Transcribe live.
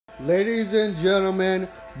Ladies and gentlemen,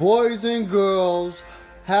 boys and girls,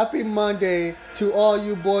 happy Monday to all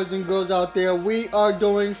you boys and girls out there. We are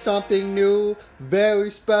doing something new,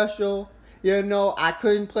 very special. You know, I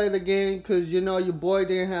couldn't play the game because, you know, your boy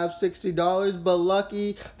didn't have $60, but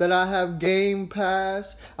lucky that I have Game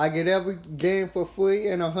Pass. I get every game for free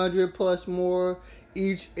and 100 plus more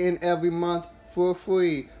each and every month for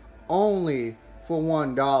free, only for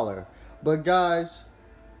 $1. But guys,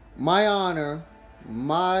 my honor,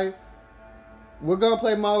 we're gonna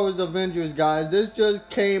play Marvel Avengers, guys. This just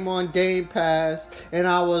came on Game Pass, and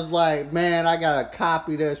I was like, man, I gotta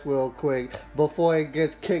copy this real quick before it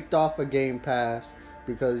gets kicked off of Game Pass,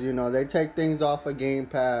 because you know they take things off of Game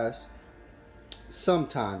Pass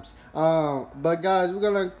sometimes. But guys, we're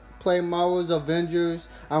gonna play Marvel's Avengers.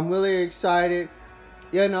 I'm really excited.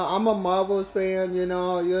 You know, I'm a Marvel's fan. You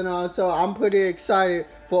know, so I'm pretty excited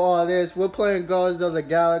for all this. We're playing Guardians of the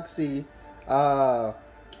Galaxy.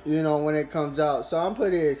 You know, when it comes out. So I'm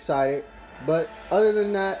pretty excited. But other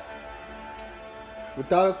than that,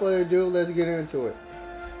 without further ado, let's get into it.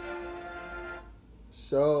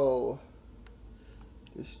 So,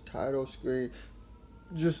 this title screen,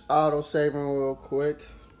 just auto-saving real quick.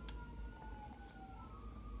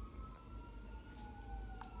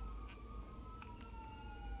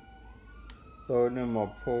 Loading in my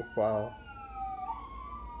profile.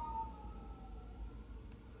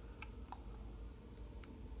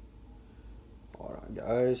 Hold on,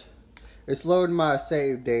 guys. It's loading my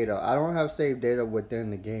save data. I don't have save data within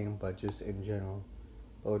the game, but just in general.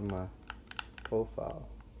 Loading my profile.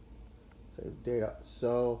 Save data.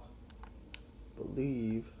 So,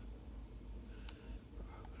 believe.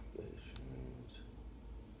 Creations.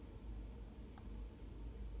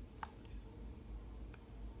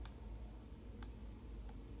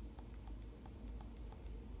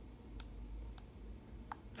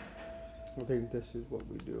 I think this is what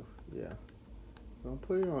we do. Yeah. Don't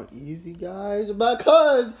put it on easy, guys,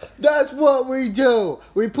 because that's what we do.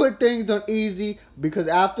 We put things on easy because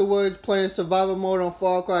afterwards, playing survival mode on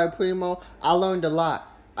Far Cry Primo, I learned a lot.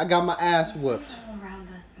 I got my ass whooped.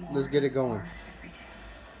 Let's get it going.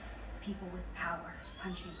 People with power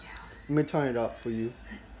punching down. Let me turn it up for you.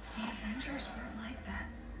 But the Avengers weren't like that.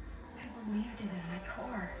 I believed it in my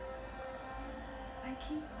core. I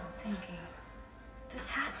keep thinking, this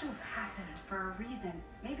has to have happened for a reason.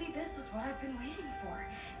 Maybe this is what I've been waiting for.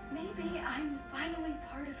 Maybe I'm finally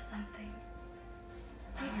part of something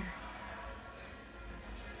bigger.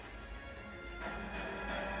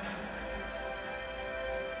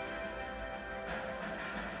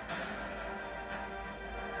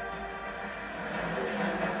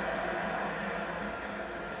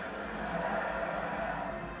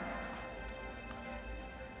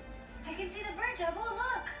 I can see the bird, Jabba.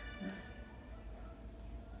 Look.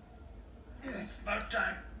 It's about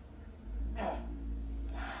time. Oh,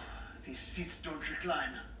 these seats don't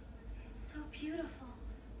recline. It's so beautiful.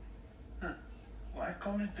 Huh. Why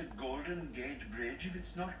call it the Golden Gate Bridge if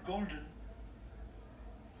it's not golden?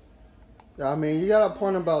 I mean, you got a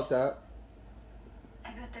point about that.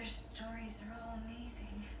 I bet their stories are all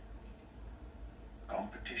amazing.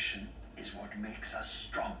 Competition is what makes us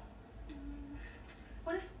strong.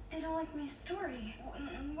 What if they don't like my story?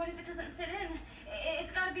 What if it doesn't fit in?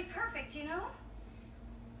 It's got to be perfect, you know?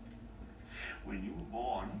 When you were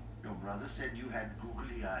born, your brother said you had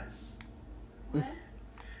googly eyes. What?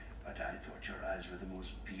 But I thought your eyes were the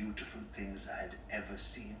most beautiful things I had ever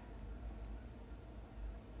seen.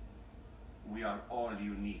 We are all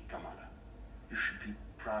unique, Kamala. You should be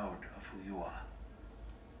proud of who you are.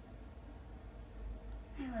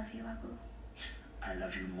 I love you, Abu. I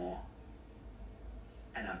love you more.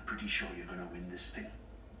 And I'm pretty sure you're gonna win this thing.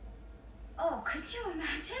 Oh, could you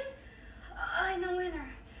imagine? And the winner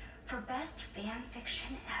for best fan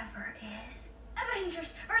fiction ever is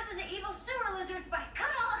Avengers versus the Evil Sewer Lizards by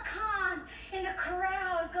Kamala Khan. And the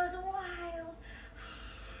crowd goes wild.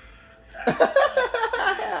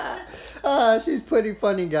 She's pretty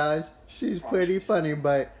funny, guys. She's pretty funny,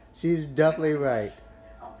 but she's definitely right.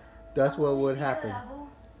 That's what would happen.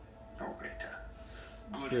 Oh, Greta.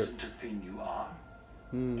 Good Sure. isn't a thing you are.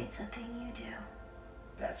 It's a thing you do.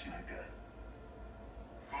 That's my girl.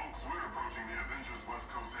 Folks, we're approaching the Avengers West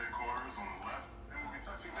Coast headquarters on the left, and we'll be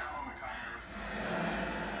touching down on the Congress.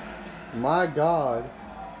 My God.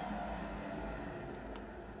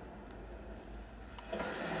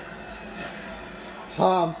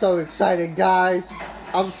 Oh, I'm so excited, guys.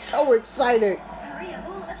 I'm so excited. Hurry,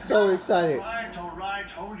 Abu, let's So go. excited. All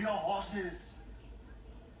right, hold your horses.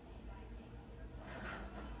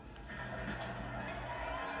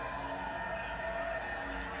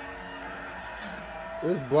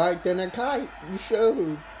 It's bright than a kite. You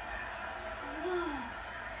showed.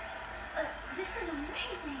 This is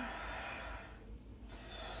amazing.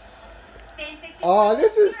 Fanfiction. Oh,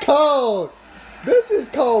 this is cold. This is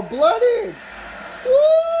cold-blooded.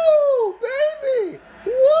 Woo, baby.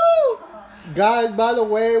 Woo. Guys, by the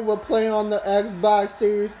way, we're playing on the Xbox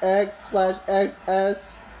Series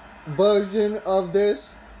X/XS version of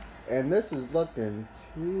this. And this is looking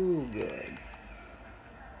too good.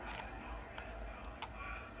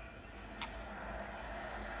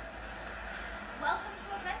 Welcome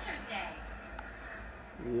to Avengers Day.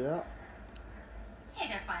 Yeah. Hey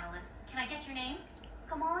there, finalist. Can I get your name?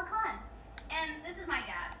 Kamala Khan. And this is my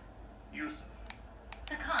dad. Yusuf.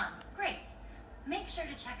 The Kohns. Great. Make sure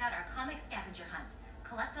to check out our comic scavenger hunt.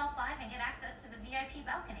 Collect all 5 and get access to the VIP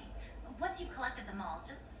balcony. Once you've collected them all,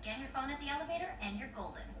 just scan your phone at the elevator and you're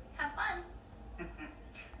golden. Have fun.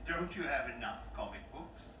 Don't you have enough comic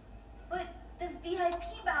books? But the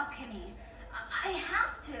VIP balcony. I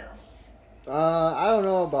have to. I don't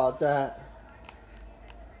know about that.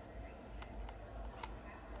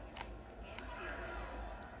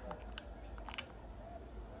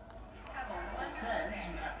 It says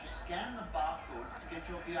you have to scan the barcodes to get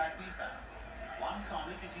your VIP pass. 1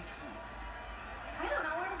 comic at each booth. I don't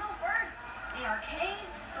know where to go first. The arcade,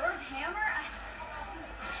 Thor's hammer.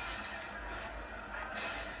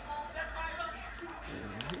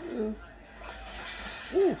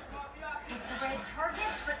 Ooh. Hit the red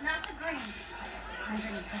targets, but not the green.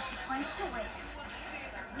 150 points to win.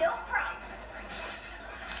 No problem.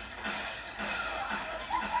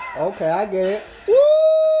 Okay, I get it. Woo!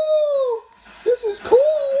 This is cool.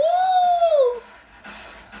 Woo!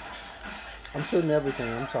 I'm shooting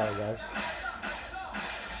everything. I'm sorry, guys.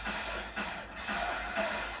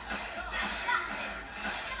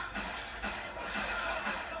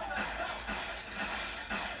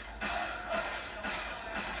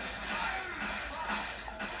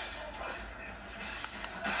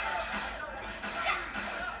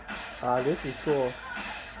 This is cool.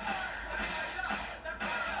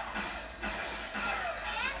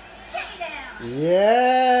 Stay down.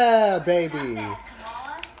 Yeah, baby. Not bad,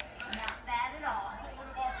 Kamala. Not bad at all.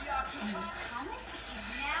 And this comic is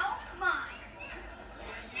now mine.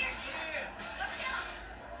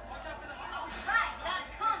 Alright, got a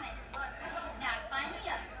comic. Now to find the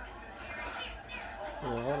others.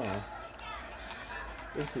 Yeah, hold on.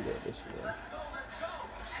 This will go this way.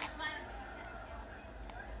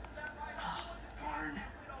 Darn.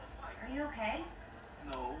 Are you okay?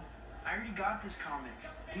 No. I already got this comic.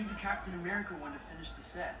 I need the Captain America one to finish the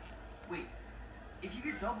set. Wait, if you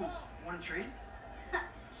get doubles, want to trade?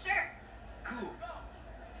 Sure. Cool.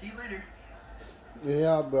 See you later.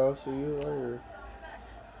 Yeah, bro. See you later.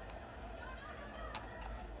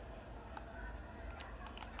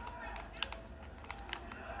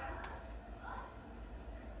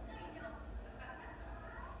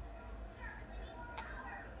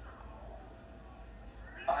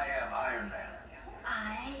 I am Iron Man.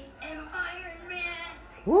 I am Iron Man.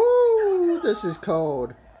 Woo! This is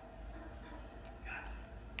cold.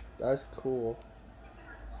 That's cool.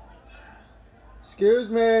 Excuse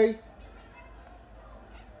me.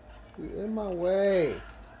 You're in my way.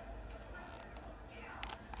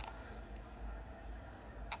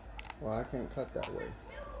 Well, I can't cut that way.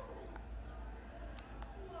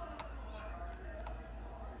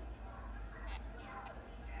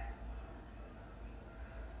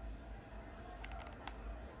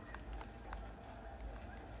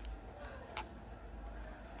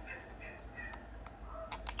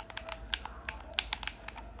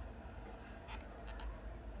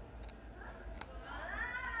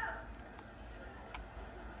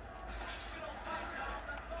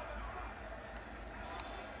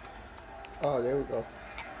 Oh, there we go.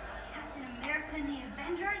 Captain America and the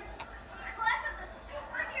Avengers? Clash of the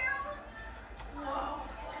Superheroes? Whoa.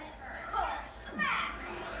 Oh, smash!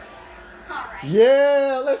 Alright.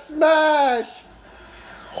 Yeah, let's smash!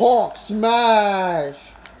 Hulk smash!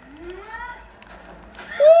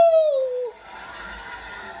 Woo!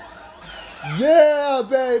 Yeah,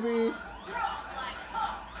 baby!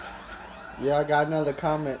 Yeah, I got another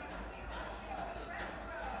comment.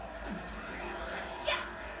 Yes!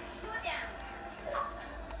 2 down.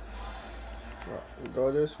 Well, we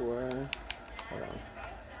go this way. Hold on.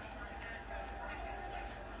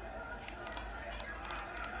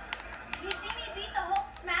 You see me beat the Hulk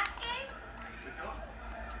smash game?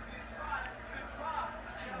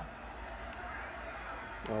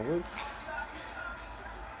 Oh, which?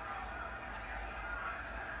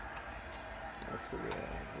 I forget.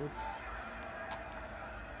 Which?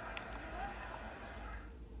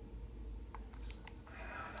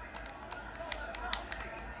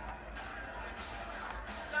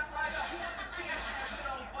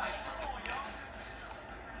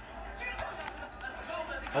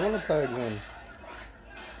 I want to play again. Let's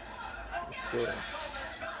do it.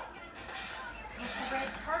 Hit the red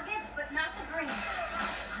targets, but not the green.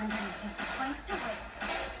 150 points to win.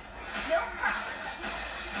 No problem.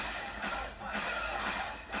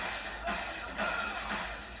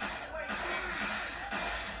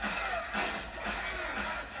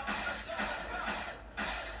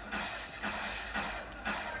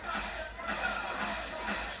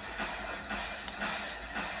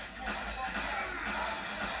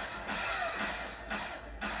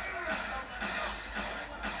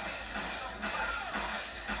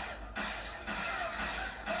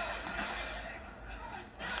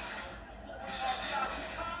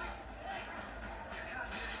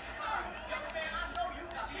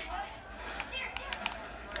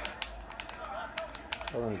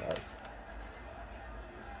 Hold on, guys.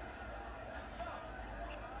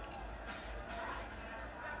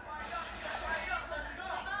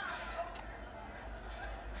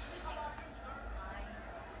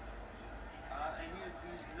 Any of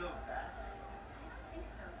these low fat? I think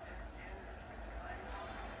so, sir.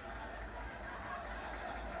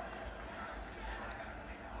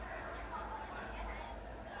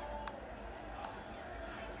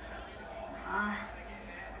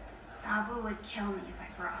 Abu would kill me if I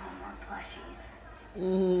brought home more plushies.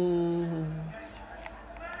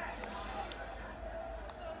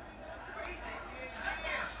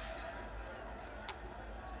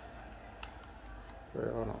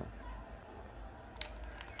 Wait, hold on.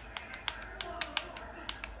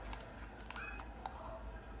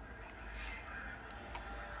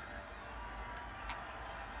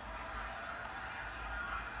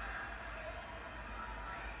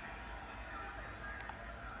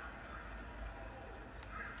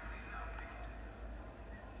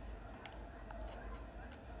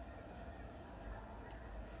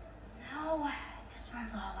 No, this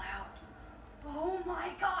one's all out. Oh my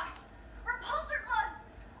gosh! Repulsor gloves!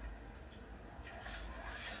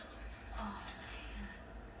 Oh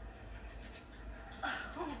man.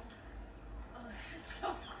 Oh, this is so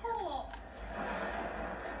cool.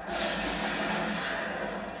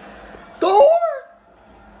 Thor?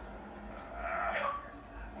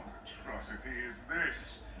 What atrocity is this?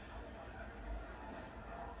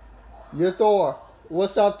 You're Thor.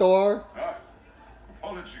 What's up, Thor?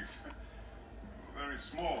 Apologies. Very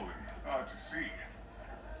small and hard to see.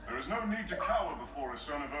 There is no need to cower before a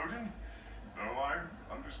son of Odin, though I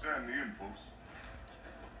understand the impulse.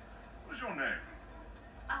 What is your name?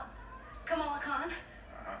 Oh, Kamala Khan.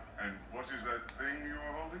 And what is that thing you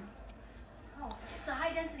are holding? Oh, it's a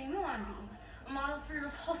high-density muon beam. A Model 3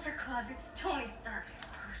 repulsor club. It's Tony Stark's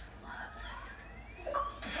first love.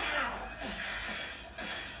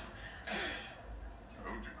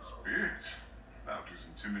 Odin's beard. About as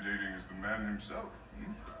intimidating as the man himself.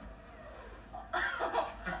 Hmm? Oh,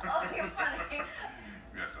 you're funny.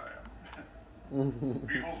 Yes, I am.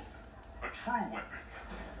 Behold, a true weapon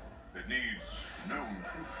that needs no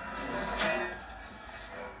improvement.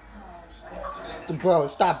 Bro,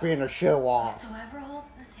 stop being a show off. Whoever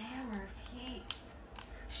holds this hammer, if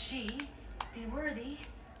she be worthy,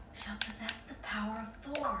 shall possess the power of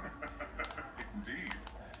Thor. Indeed.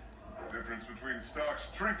 The difference between Stark's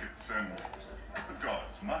trinkets and the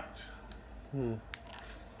god's might. I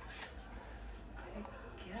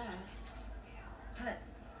guess. But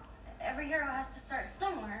every hero has to start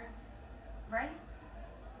somewhere, right?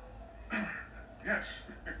 Yes,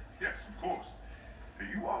 yes, of course.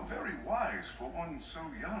 You are very wise for one so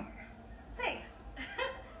young. Thanks.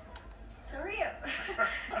 So are you.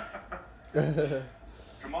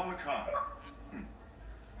 Kamala Khan. I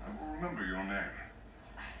will remember your name.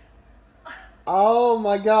 Oh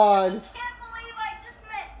my god. Can't believe I just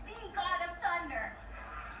met the God of Thunder.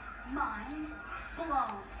 Mind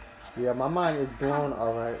blown. Yeah, my mind is blown,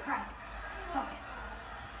 alright. Price. Focus.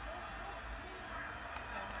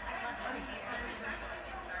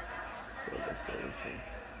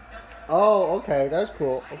 Oh, okay, that's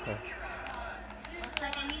cool. Okay. Looks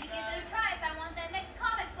like I need to give it a try if I want that next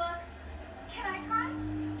comic book. Can I try?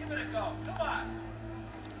 Give it a go. Come on.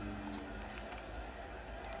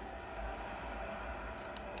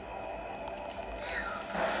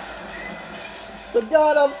 The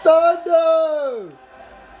God of Thunder!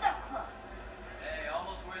 So close. Hey,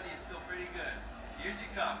 almost worthy is still pretty good. Here's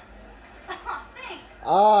your comic. Oh, thanks.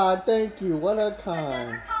 Ah, thank you. What a kind.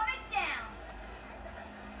 Another comic down.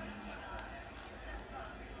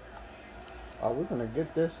 Oh, we're gonna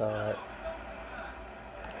get this alright.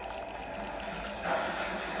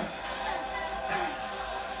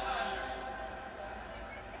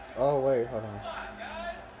 Oh, wait, hold on.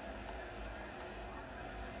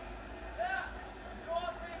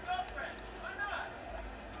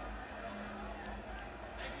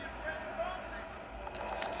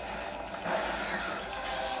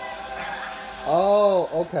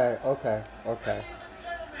 Okay, okay, okay.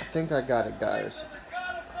 I think I got it, guys.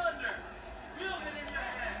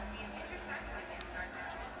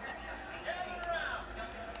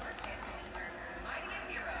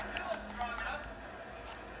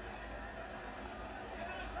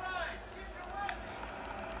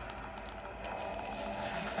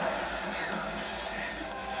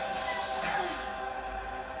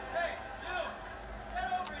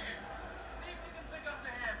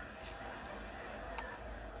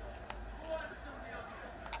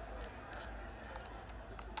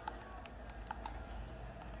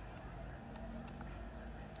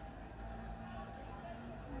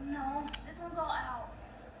 No, this one's all out.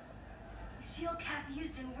 The shield cap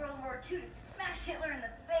used in World War II to smash Hitler in the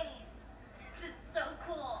face. This is so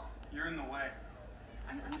cool. You're in the way.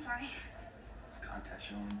 I'm sorry. This contest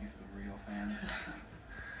should only be for the real fans.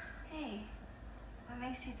 Hey, what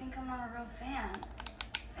makes you think I'm not a real fan?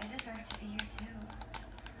 I deserve to be here too.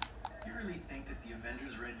 You really think that the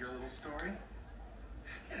Avengers read your little story?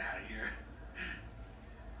 Get out of here.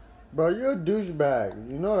 Bro, you're a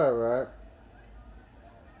douchebag. You know that, right?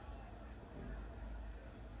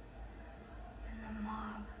 And the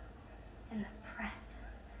mob, and the press,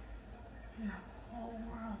 and the whole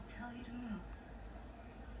world tell you to move.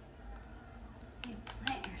 You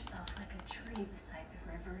plant yourself like a tree beside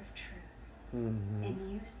the river of truth. Mm-hmm.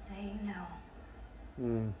 And you say no.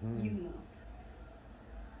 Mm-hmm. You move.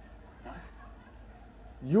 What?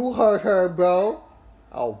 You hurt her, bro.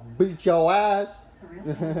 I'll beat your ass. A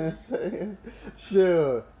real fan.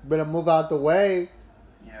 Sure. Better move out the way.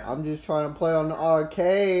 Yeah. I'm just trying to play on the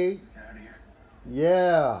arcade. Get out of here.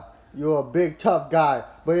 Yeah. You're a big tough guy,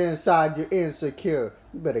 but inside you're insecure.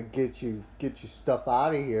 You better get your stuff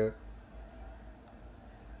out of here.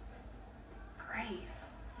 Great.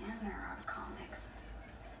 And they're out of comics.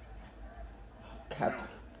 Captain.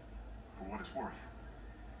 For what it's worth,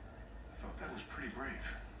 I thought that was pretty brave.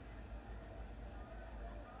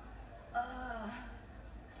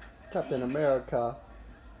 Captain Thanks. America.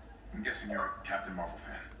 I'm guessing you're a Captain Marvel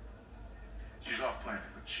fan. She's off planet,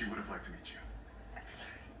 but she would have liked to meet you.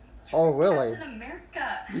 Oh, really? Captain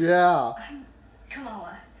America. Yeah. I'm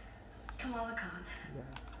Kamala. Kamala Khan.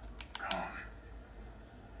 Kohn.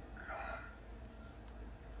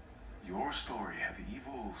 Your story had the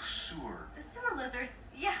evil sewer. The sewer lizards.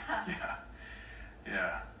 Yeah.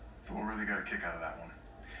 Yeah. Thor really got a kick out of that one.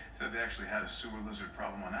 Said they actually had a sewer lizard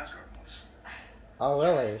problem on Asgard once. Oh,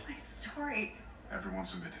 really? My story. Everyone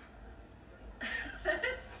submitted. That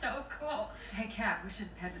is so cool. Hey, Cap, we should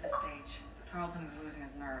head to the stage. Tarleton's losing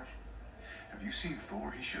his nerve. Have you seen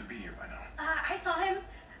Thor? He should be here by now. I saw him.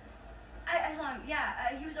 I saw him.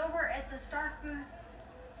 Yeah, he was over at the Stark booth,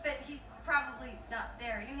 but he's probably not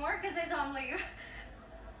there anymore because I saw him leave.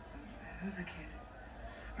 Who's the kid?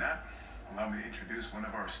 Nat, allow me to introduce one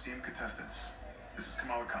of our esteemed contestants. This is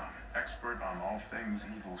Kamala Khan, expert on all things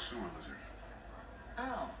evil sewer lizard.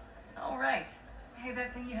 Oh, all right. Hey,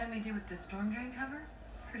 that thing you had me do with the storm drain cover?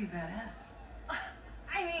 Pretty badass.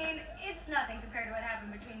 I mean, it's nothing compared to what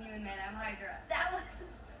happened between you and Madame Hydra. That was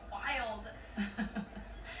wild.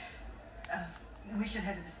 We should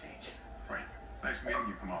head to the stage. Right. It's nice meeting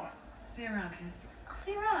you, Kamala. See you around, kid. I'll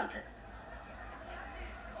see you around.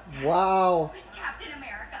 Wow. Who's Captain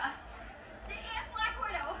America? And Black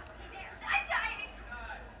Widow. I'm dying.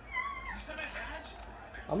 You said my badge?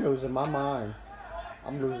 I'm losing my mind.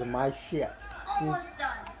 I'm losing my shit. Almost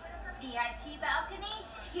done. VIP balcony,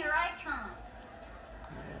 here I come.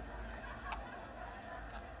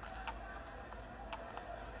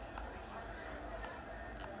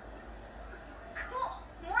 Cool.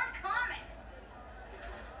 More comics.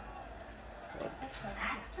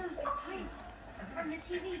 That's those scientists from the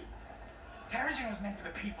TV. Terrigen was meant for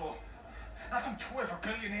the people, not some toy for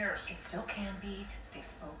billionaires. It still can be. Stay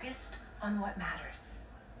focused on what matters.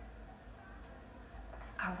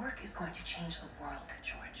 Our work is going to change the world,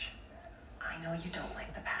 George. I know you don't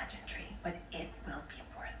like the pageantry, but it will be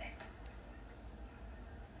worth it.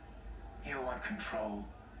 He'll want control,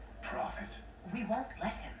 profit. We won't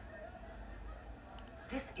let him.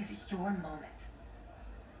 This is your moment.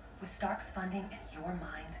 With Stark's funding and your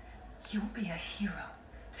mind, you'll be a hero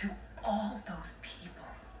to all those people.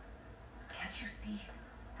 Can't you see?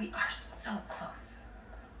 We are so close.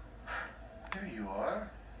 There you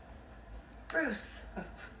are. Bruce,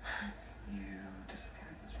 You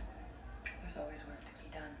disappeared this morning. there's always work to be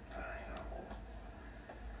done. I know.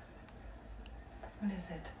 What is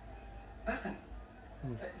it? Nothing.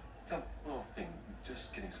 It's a little thing.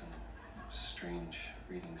 Just getting some strange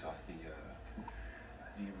readings off the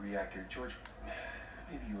reactor. George,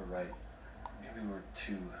 maybe you were right. Maybe we were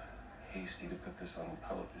too hasty to put this on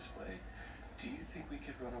public display Do you think we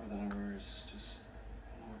could run over the numbers just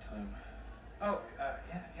one more time? Oh,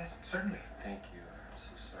 yes, certainly. Thank you. I'm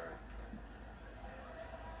so sorry.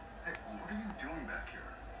 Hey, what are you doing back here?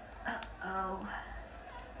 Uh-oh.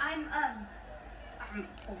 I'm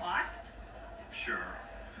lost. Sure.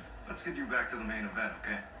 Let's get you back to the main event,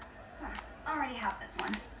 okay? I already have this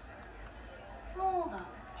one. Hold on.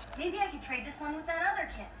 Maybe I could trade this one with that other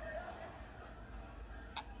kid.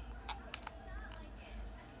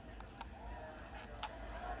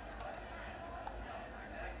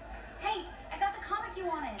 Hey, I got the comic you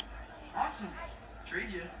wanted. Awesome. Trade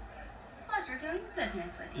you. Pleasure doing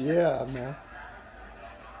business with you. Yeah, man.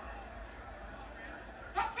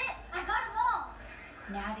 That's it. I got them all.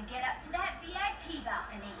 Now to get up to that VIP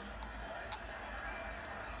balcony.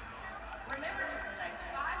 Remember to collect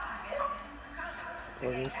 5 minutes.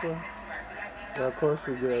 Oh, this one? Yeah, of course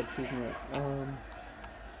we get achievement.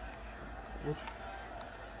 Which?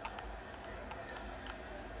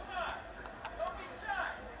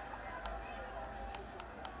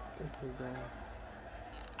 Think we go.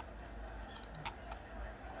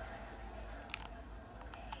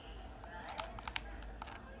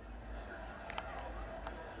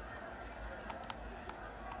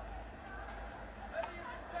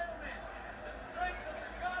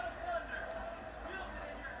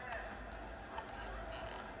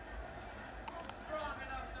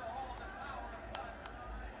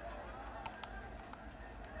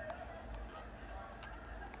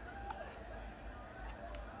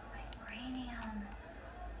 Vibranium.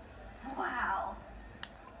 Wow.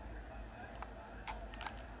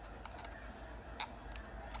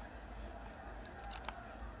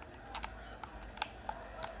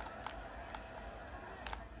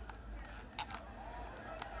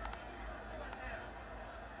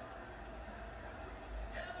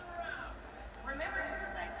 Remember to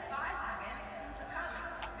collect 5 minutes of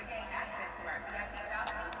comics to gain access to our VIP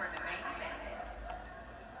balcony for the main event.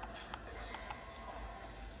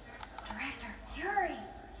 Director Fury.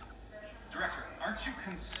 Director, aren't you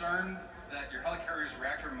concerned that your helicarrier's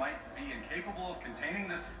reactor might be incapable of containing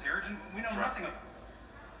this Terrigen? We know Trust nothing me. of...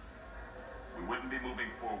 We wouldn't be moving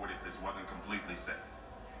forward if this wasn't completely safe.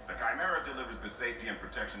 The Chimera delivers the safety and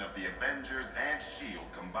protection of the Avengers and S.H.I.E.L.D.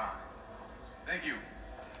 combined. Thank you.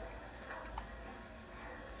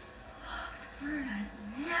 Bruno's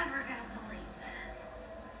never gonna believe this.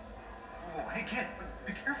 Oh, hey kid,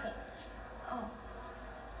 be careful. Oh.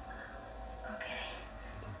 Okay.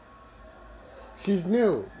 She's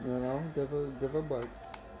new, you know. Give her a break,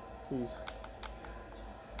 please.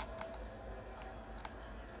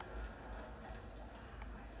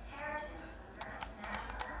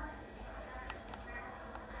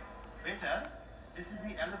 Waiter, this is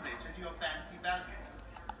the elevator to your fancy balcony.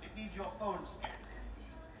 It needs your phone scanned.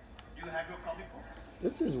 Do you have your comic books?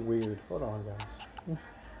 This is weird. Hold on, guys.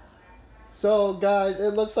 So, guys,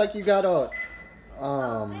 it looks like you gotta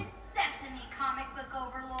It's Sesame, comic book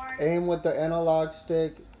overlord. aim with the analog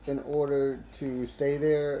stick in order to stay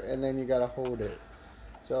there, and then you gotta hold it.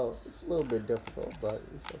 So it's a little bit difficult, but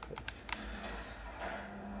it's okay.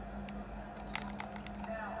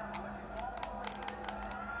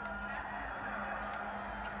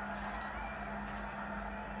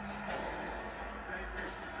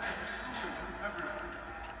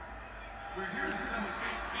 We're here to sell a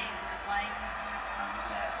This day would like.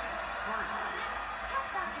 first. Can't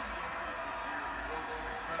stop you. Wrote some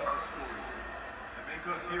incredible stories that make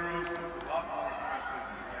us heroes a lot more impressive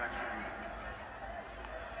than we actually are.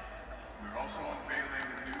 We're also unveiling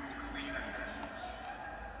a new clean energy source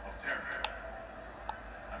of terror.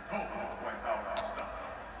 I'm told it's quite powerful stuff.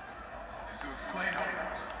 And to explain how it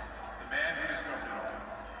works, the man who discovered it all,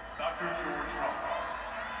 Dr. George Rock.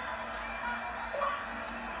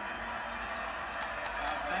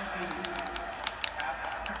 Thank you,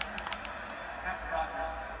 Cap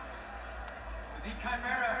Rogers. The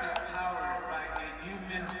Chimera is powered by a new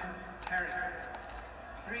mineral, Terrigen.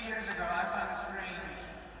 3 years ago, I found a strange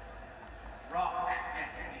rock,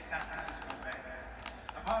 yes, in the San Francisco Bay.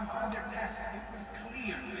 Upon further tests, it was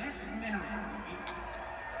clear this mineral would be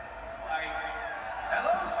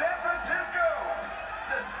Hello, San Francisco!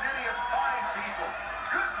 The city of fine people,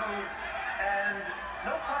 good food, and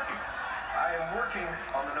no parking. I am working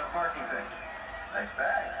on the no parking thing. Nice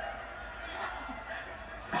bag.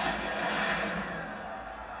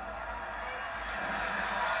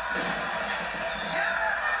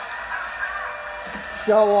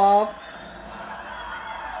 Show off.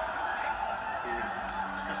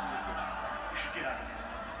 It's just a little bit. We should get out of here.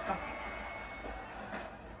 Come.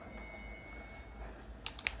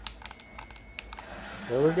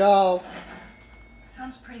 Here we go.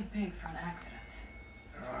 Sounds pretty big for an accident.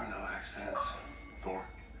 There are no accidents. Thor,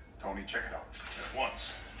 Tony, check it out. At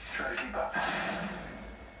once. Try to keep up.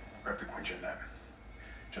 Grab the Quinjet net.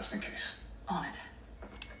 Just in case. On it.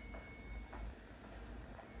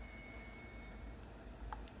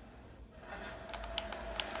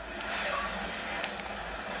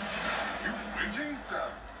 You waiting?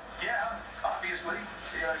 Yeah, obviously.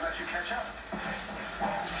 Yeah, I let you catch up.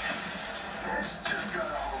 This just got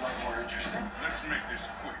a whole lot more interesting. Let's make this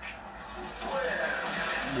quick.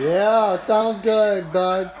 Well, Yeah, sounds good,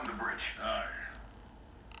 bud. on the bridge. Aye.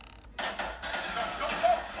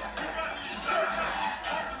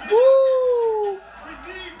 Woo!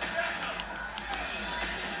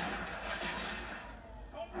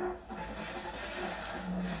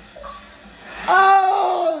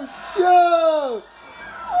 Oh shoot!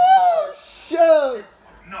 Oh shoot!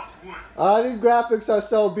 Not wood. Oh, these graphics are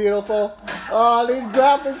so beautiful. Oh, these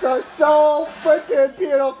graphics are so freaking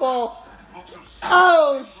beautiful. Looks of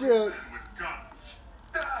Oh shoot! with guns.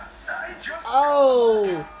 I just...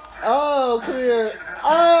 Oh! Oh, come here!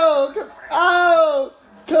 Oh,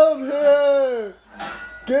 come here!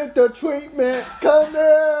 Get the treatment! Come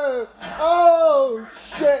here! Oh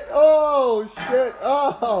shit! Oh shit!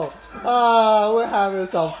 Oh! Ah, we're having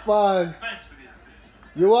some fun. Thanks for the assist.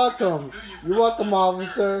 You're welcome. You're welcome,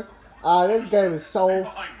 officer. This game is so.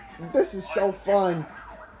 This is so fun.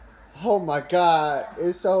 Oh my god,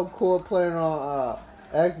 it's so cool playing on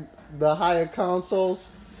the higher consoles.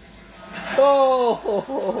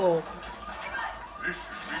 Oh This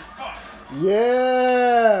should be fun.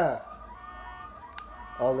 yeah.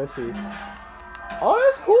 Oh, let's see. Oh,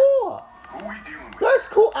 that's cool. Who we dealing with? That's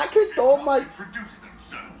cool. I can throw my. Introduce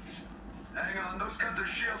themselves. Hang on, those guns are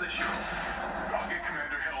shielded. I'll get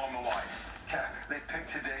Commander Hill on the line. Cap, they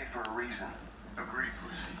picked today for a reason. Agreed,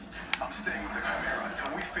 Bruce. I'm staying with the Chimera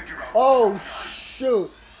until we figure out... Oh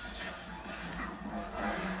shoot.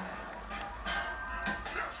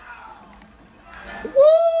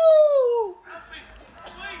 Woo!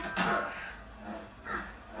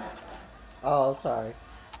 Oh, sorry.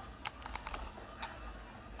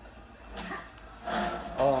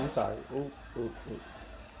 Oh, I'm sorry. Ooh, ooh, ooh.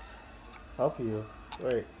 Help you.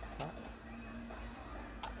 Wait.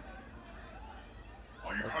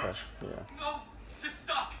 Are you Okay. hurt? Yeah. No, just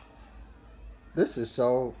stuck. This is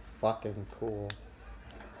so fucking cool.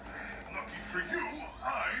 Lucky for you,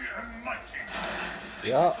 I am mighty.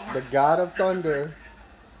 Yup, the God of Thunder.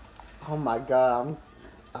 Oh my God,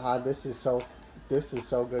 this is so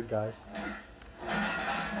good, guys.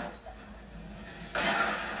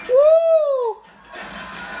 Woo!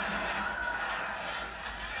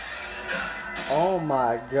 Oh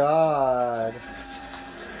my God.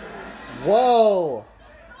 Whoa.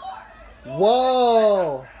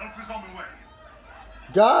 Whoa. Help is on the way.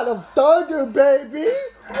 God of Thunder, baby.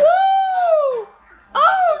 Woo!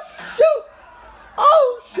 Oh shoot!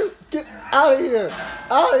 Oh shoot! Get out of here!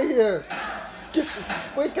 Out of here! Get the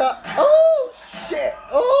freak out! Oh shit!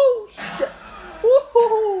 Oh shit!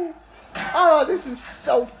 Woohoo! Oh, this is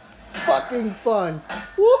so fucking fun!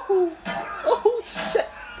 Woohoo! Oh shit!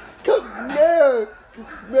 Come here! Come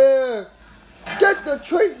here! Get the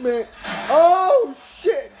treatment! Oh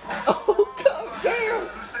shit! Oh goddamn!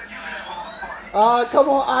 Come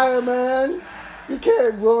on, Iron Man! You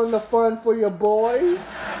can't ruin the fun for your boy!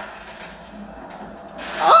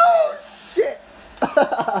 Oh shit!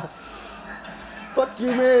 Fuck you,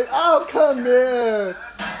 man! Oh, come here!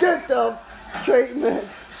 Get the treatment!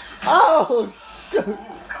 Oh shoot!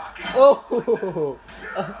 Oh!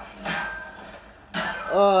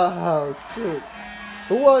 Oh shoot!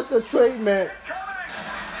 Who wants the treatment?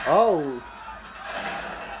 Oh!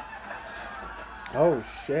 Oh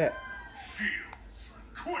shit! Shields,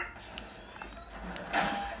 quick!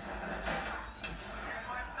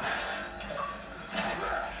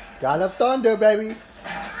 God of Thunder, baby!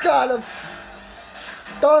 God of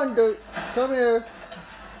Thunder! Come here!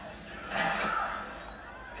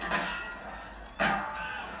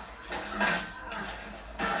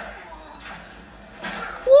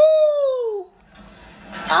 Woo!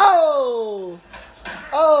 Oh!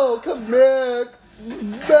 Oh, come here!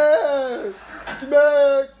 Back!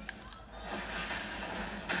 Back!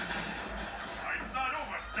 It's not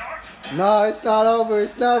over, Stark! No, it's not over.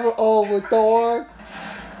 It's never over, Thor.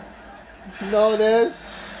 You know this?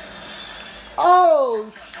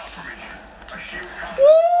 Oh!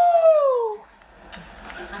 Woo!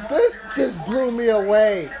 This just blew me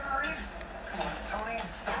away. Come on, Tony.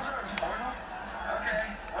 Those are important. Okay,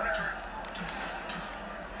 whatever.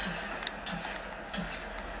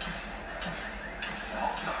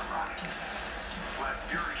 All-star rockets. Black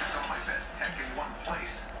Fury just got my best tech in one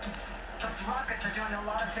place. Those rockets are doing a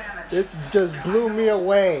lot of damage. This just blew me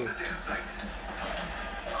away. The damn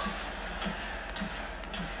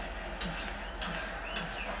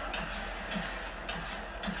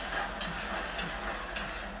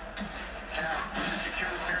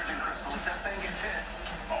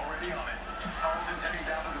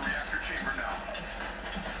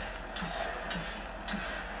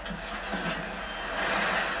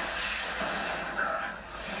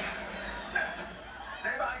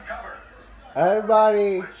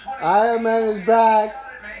Everybody, Iron Man is back.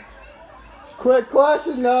 Quick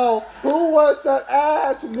question though, who was that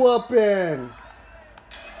ass whooping?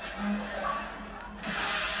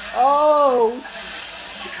 Oh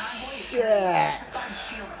shit!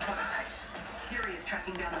 Fury is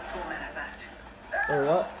tracking down the full manifest. Wait,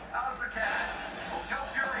 what? How's the cat? Well, tell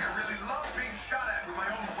Fury I really love being shot at with my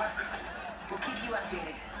own weapon. We'll keep you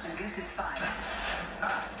updated. And Goose is fine.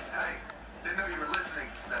 Ah, hey, didn't know you were listening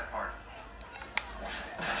to that part.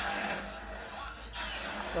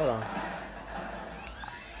 Hold on.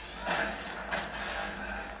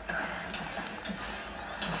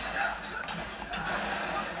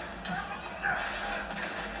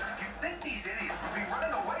 You'd think these idiots would be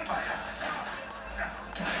running away by now.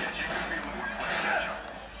 Get you feeling we're playing catch up.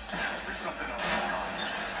 There's something else going on.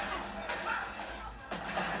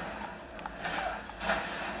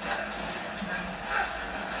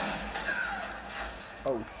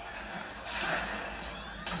 Oh.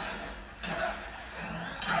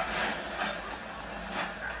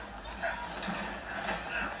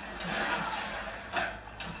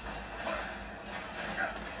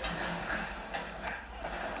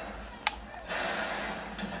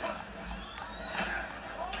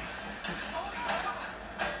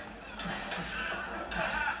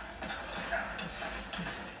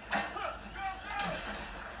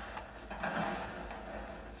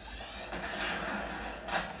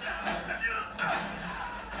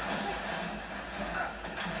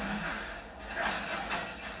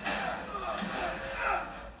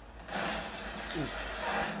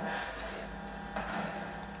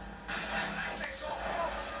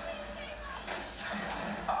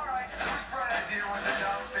 All right, whose bright idea was to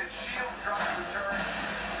announce that S.H.I.E.L.D. dropped return?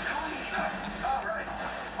 All right,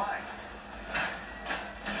 fine.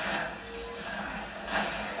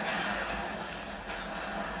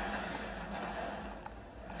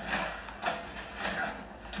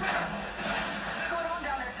 What's going on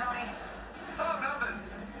down there, Tony? Oh, nothing.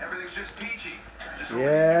 Everything's just peachy. Just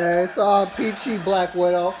Yeah, it's all peachy, Black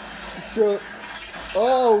Widow. Shoot.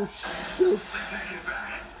 Oh shoot. take it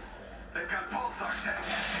back. They've got pulsar tanks.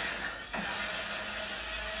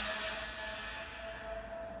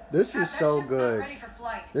 This is so good. Ready for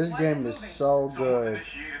flight. This Why game is is moving? so Someone's good.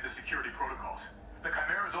 initiated the security protocols. The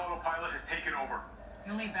Chimera's autopilot has taken over.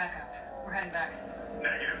 You'll need backup. We're heading back.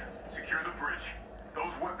 Negative. Secure the bridge.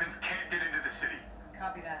 Those weapons can't get into the city.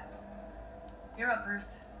 Copy that. You're up,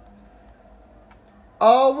 Bruce.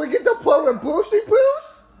 Oh, we get to play with Brucey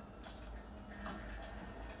Bruce?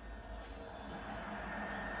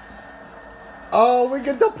 Oh, we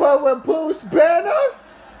get to play with Bruce Banner?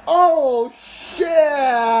 Oh, shit.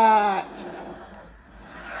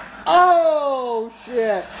 Oh,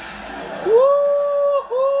 shit.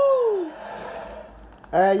 Woo-hoo.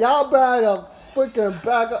 Hey, y'all better freaking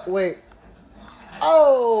back up. Wait.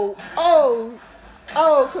 Oh,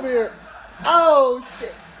 come here. Oh,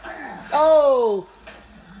 shit. Oh.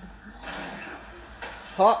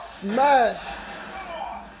 Hot smash.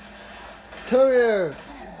 Come here.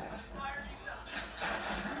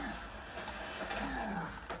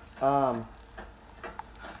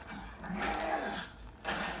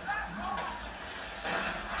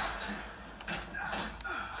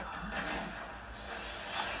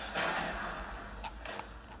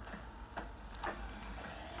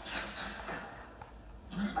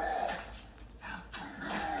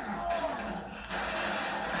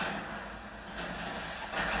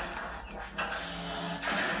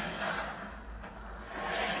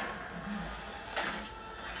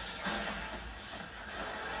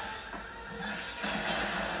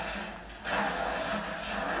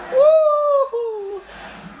 Woo-hoo.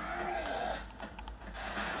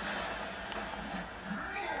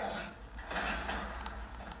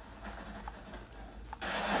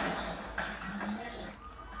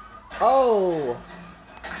 Oh.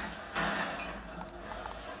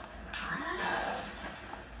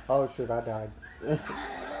 Oh shit, I died.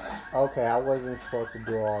 Okay, I wasn't supposed to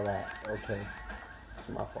do all that. Okay. It's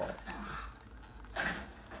my fault.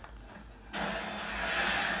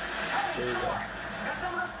 There you go. Got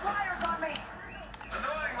some of those flyers on me.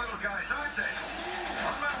 Annoying little guys, aren't they?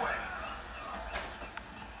 On my way.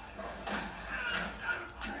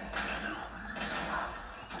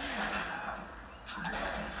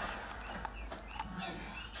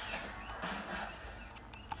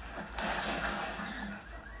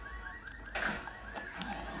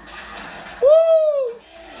 Woo!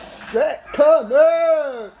 That, come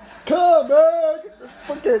here! Come here! Get this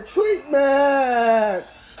fucking treatment!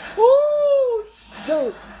 Woo!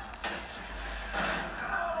 Shoot!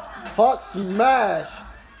 Hot smash!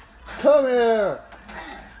 Come here!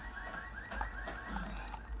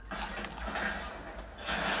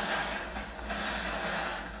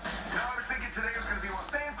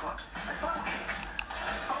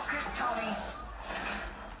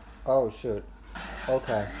 Oh shoot.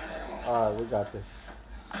 Okay. Alright, we got this.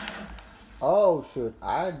 Oh shoot.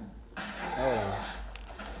 Hold on.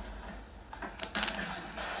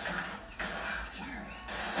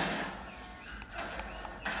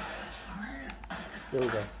 Here we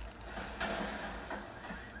go.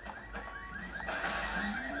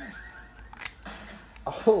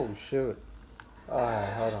 Oh shoot.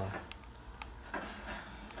 Alright, hold on.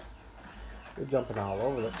 We're jumping all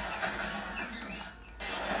over it.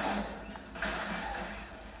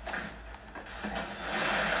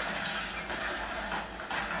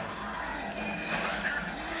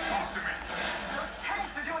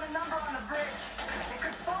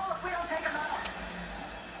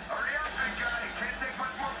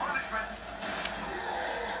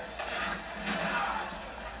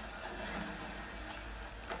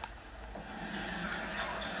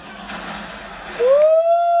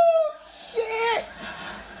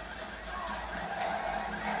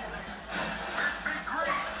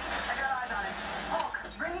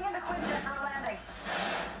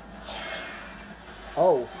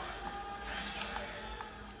 Oh.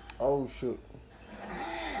 Oh shoot.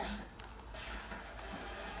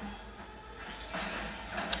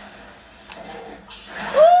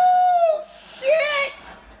 Oh shit!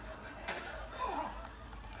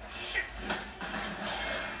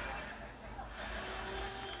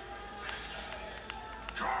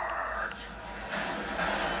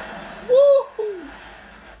 Woo!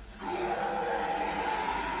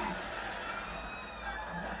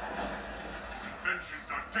 Inventions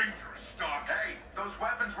are dangerous, Stark. Hey, those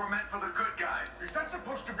weapons were meant for the good guys. Is that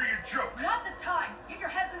supposed to be a joke? Not the time. Get your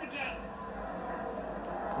heads in the game.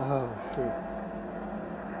 Oh shoot.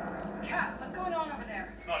 Cap, what's going on over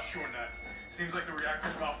there? Not sure, Nat. Seems like the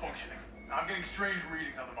reactor's malfunctioning. I'm getting strange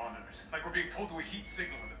readings on the monitors, like we're being pulled to a heat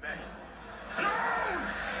signal in the bay.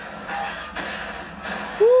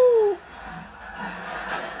 Woo!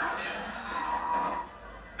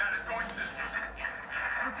 Nat, it's going to...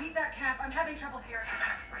 Repeat that, Cap. I'm having trouble hearing.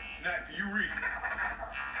 Nat, do you read?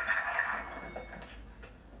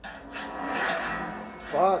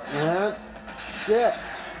 Fuck, man. Shit.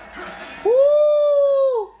 Woo!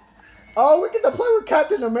 Oh, we get to play with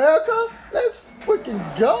Captain America? Let's freaking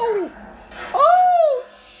go. Oh,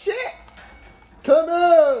 shit. Come here.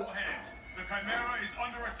 All hands. The Chimera is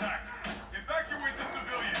under attack. Evacuate the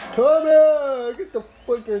civilians. Come here. Get the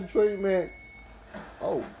freaking treatment.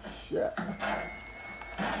 Oh, shit.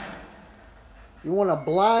 You want a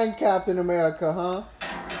blind Captain America, huh?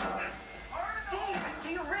 Steve, do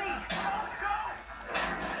you read?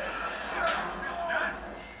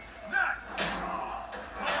 Nat!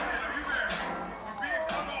 Are you there? We're being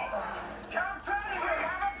cut off. Captain, we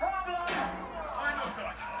have a problem! I know,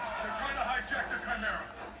 Doc. They're trying to hijack the Chimera.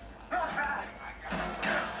 Not bad.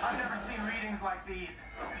 I've never seen readings like these.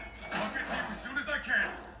 I'll get to you as soon as I can.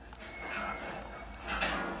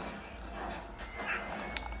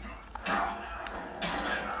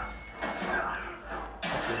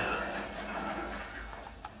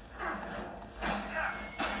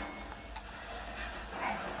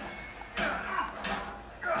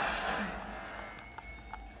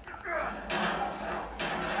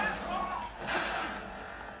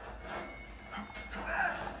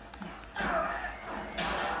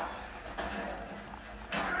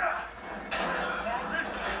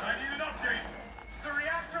 I need an update. The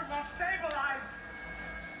reactor won't stabilize.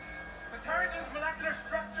 The turret's molecular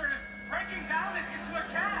structure is breaking down it into a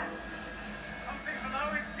gas. Something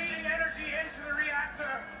below is feeding energy into the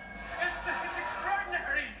reactor. It's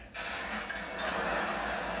extraordinary.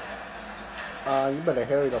 You better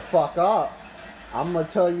hurry the fuck up. I'm gonna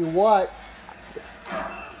tell you what.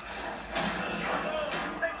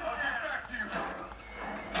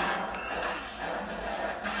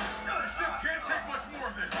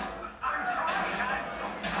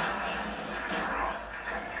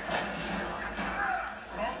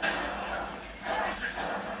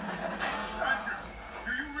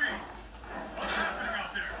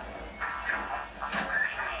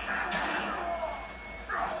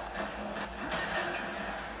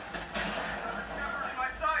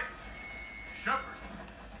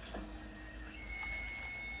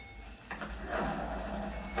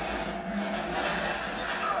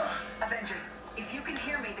 Avengers, if you can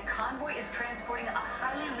hear me, the convoy is transporting a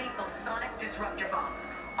highly lethal sonic disruptor bomb.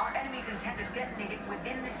 Our enemies intend to detonate it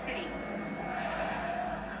within the city.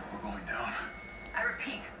 We're going down. I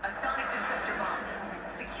repeat, a sonic disruptor bomb.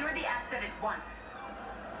 Secure the asset at once.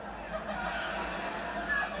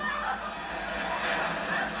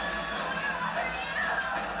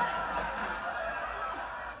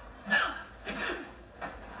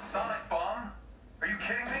 Sonic bomb? Are you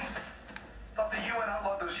kidding me? Thought the UN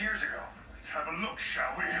outlawed those years look,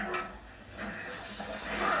 shall we?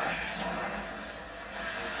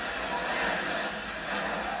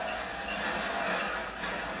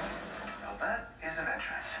 Now that is an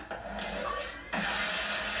entrance.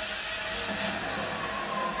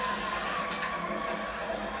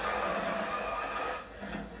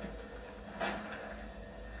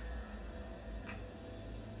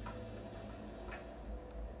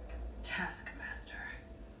 Taskmaster.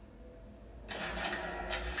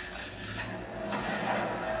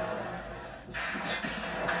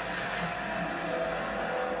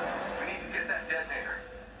 We need to get that detonator.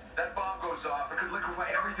 That bomb goes off, it could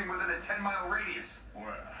liquefy everything within a 10-mile radius. Well,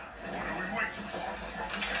 what are we waiting for?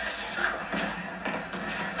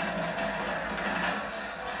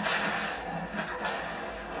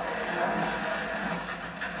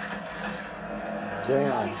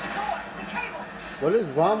 Damn. What is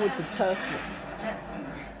wrong with the Tesla?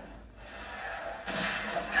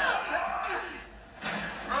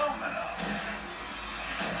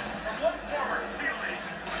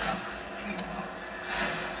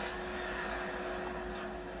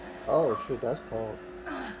 Oh shit, that's cold.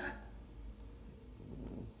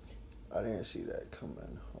 I didn't see that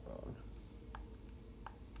coming. Hold on.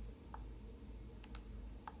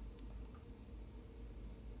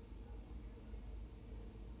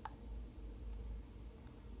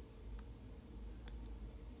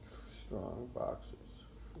 Strong boxes.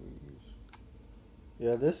 Freeze.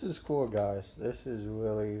 Yeah, this is cool, guys. This is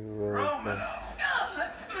really, really cool.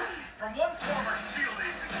 From one former field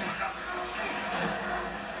agent to another.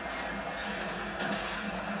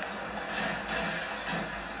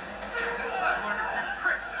 I've learned a few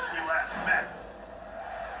tricks since we last met.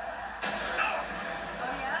 Oh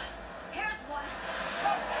yeah? Here's one.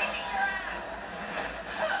 Kicking your ass.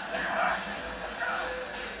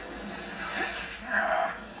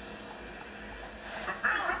 The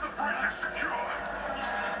base of the bridge is secure.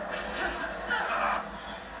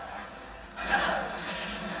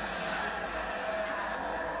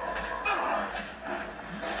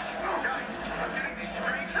 Guys, I'm getting these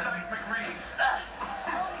strange seismic readings. Got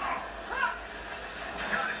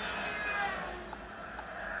it.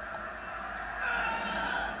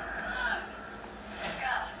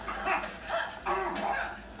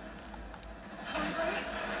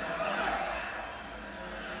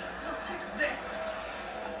 I'll take this.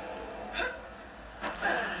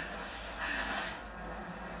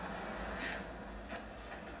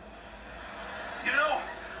 You know,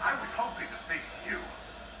 I was hoping to face you.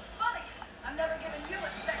 Funny, I'm never giving you a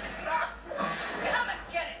second thought. Come and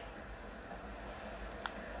get it.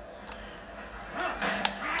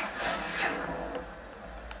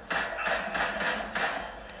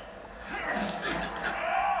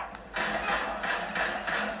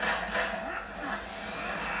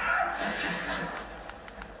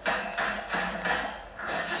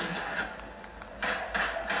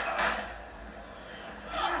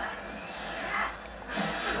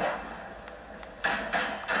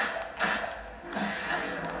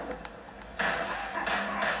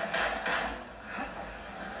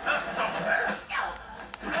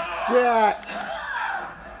 Shit!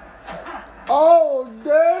 Oh,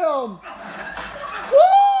 damn!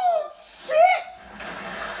 Woo! Shit!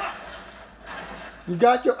 You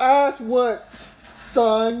got your ass whooped,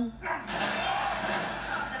 son.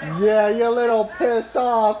 Yeah, you're a little pissed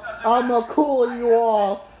off. I'ma cool you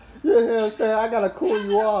off. You hear what I'm saying? I gotta cool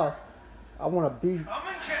you off. I wanna beat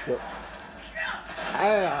your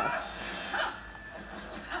ass.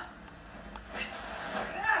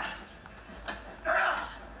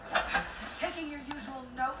 Taking your usual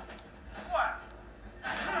notes. What?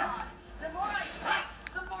 Come on. The more I fight,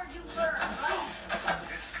 the more you learn, right?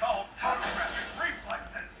 It's called photographic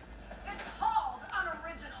reflexes. It's called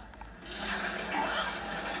unoriginal.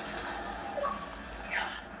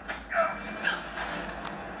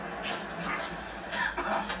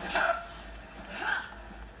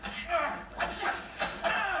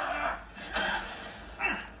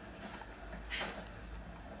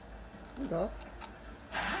 Okay.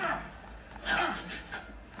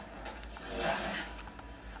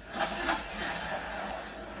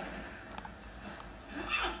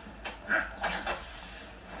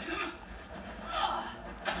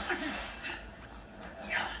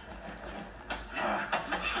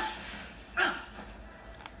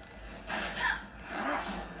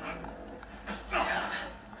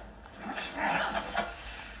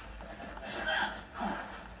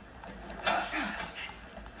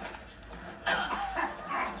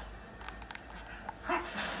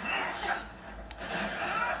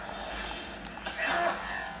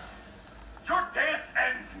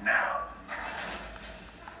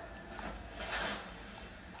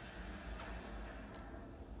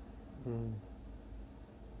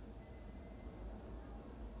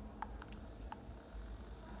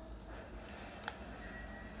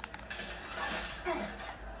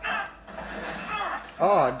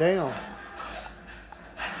 Oh, damn.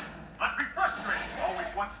 Must be frustrating, always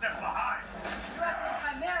one step behind. You're after the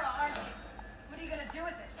Chimera, aren't you? What are you gonna do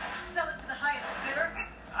with it? Sell it to the highest bidder?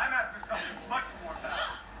 I'm after something much more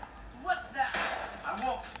valuable. What's that? I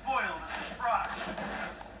won't spoil the surprise.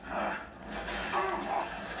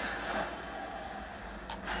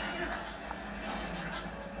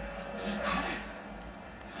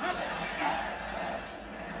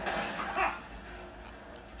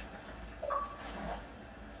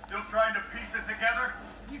 Still trying to piece it together?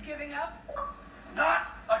 You giving up? Not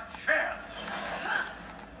a chance.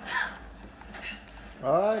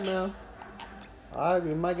 Alright, now. Alright,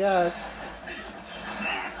 be my guys.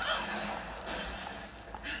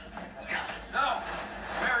 So,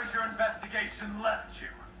 where is your investigation left you?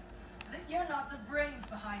 That you're not the brains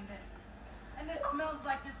behind this. And this smells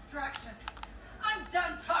like distraction. I'm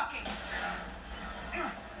done talking.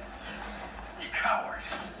 Coward.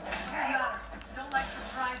 What's the matter? Don't like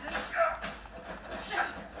surprises?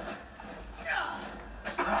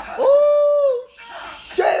 Oh,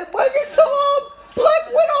 shit. Bring it to him. Black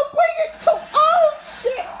Widow, bring it to him. Oh,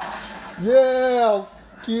 shit. Yeah.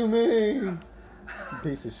 Fuck you mean?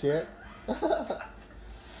 Piece of shit.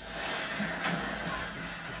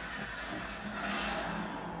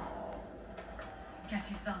 Guess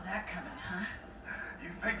you saw that coming, huh? You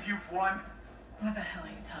think you've won? What the hell are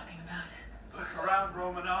you talking about? Look around,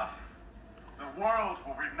 Romanoff. The world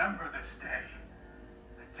will remember this day.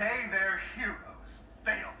 The day their heroes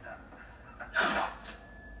failed them.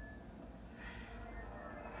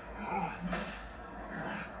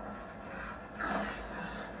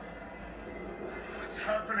 What's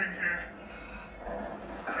happening here?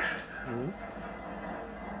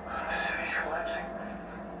 The city's collapsing.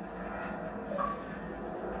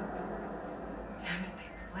 Damn it, they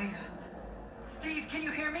played us. Steve, can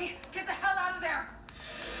you hear me? Get the hell out of there!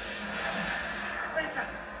 Rita!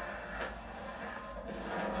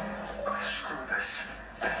 Screw this.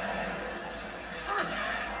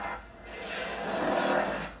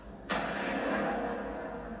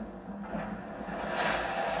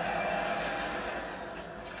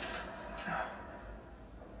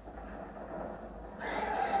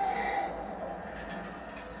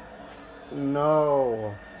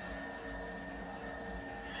 No.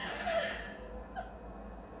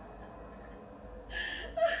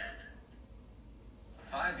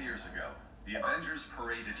 5 years ago, the Avengers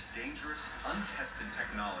paraded dangerous, untested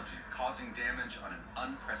technology, causing damage on an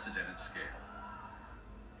unprecedented scale.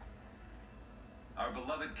 Our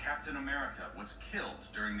beloved Captain America was killed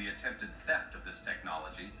during the attempted theft of this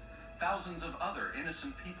technology. Thousands of other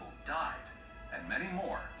innocent people died, and many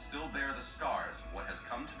more still bear the scars of what has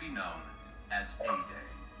come to be known as A-Day.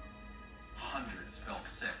 Hundreds fell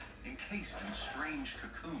sick, encased in strange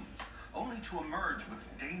cocoons, only to emerge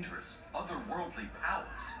with dangerous, otherworldly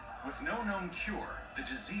powers. With no known cure, the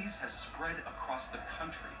disease has spread across the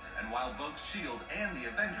country, and while both S.H.I.E.L.D. and the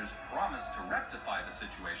Avengers promised to rectify the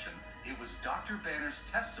situation, it was Dr. Banner's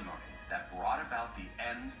testimony that brought about the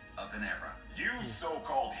end of an era. You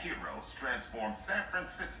so-called heroes transformed San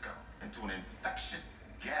Francisco into an infectious,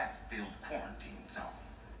 gas-filled quarantine zone.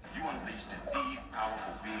 You unleashed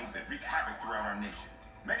disease-powerful beings that wreak havoc throughout our nation.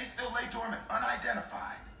 Many still lay dormant,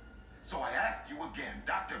 unidentified. So I ask you again,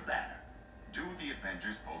 Dr. Banner, do the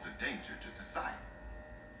Avengers pose a danger to society?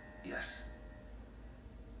 Yes.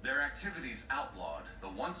 Their activities outlawed, the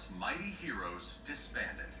once mighty heroes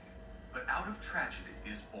disbanded. But out of tragedy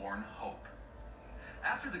is born hope.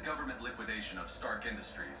 After the government liquidation of Stark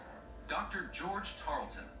Industries, Dr. George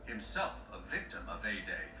Tarleton, himself a victim of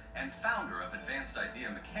A-Day and founder of Advanced Idea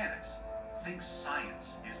Mechanics, thinks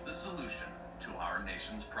science is the solution to our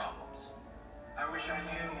nation's problems. I wish I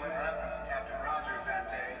knew what happened to Captain Rogers that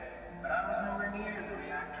day, but I was nowhere near the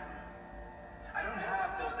reactor room. I don't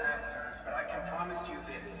have those answers, but I can promise you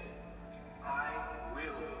this. I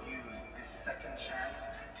will use this second chance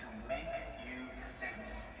to make you safe.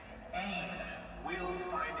 AIM will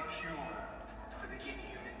find a cure for the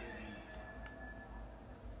inhuman disease.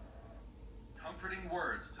 Comforting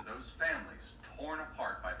words to those families torn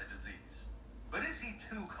apart by the disease. But is he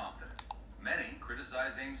too confident? Many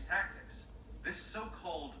criticize AIM's tactics. This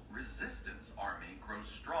so-called resistance army grows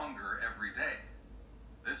stronger every day.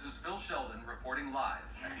 This is Phil Sheldon reporting live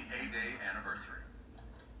at the A-Day anniversary.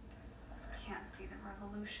 Can't see the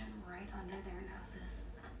revolution right under their noses.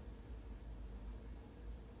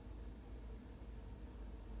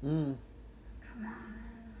 Come on.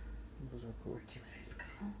 Those are cool. Where'd you guys go?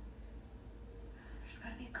 There's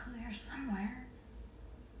gotta be a clear somewhere.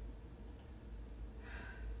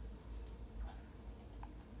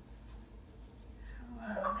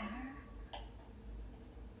 Hello there.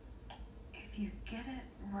 If you get it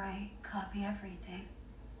right, copy everything,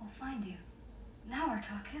 we'll find you. Now we're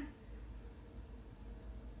talking.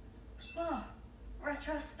 Oh,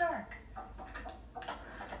 Retro Stark.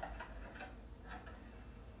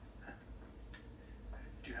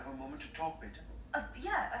 Do you have a moment to talk, Beta?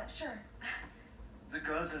 Yeah, sure. The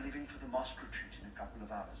girls are leaving for the mosque retreat in a couple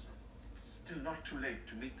of hours. It's still not too late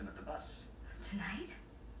to meet them at the bus. Was tonight?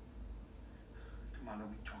 Kamala,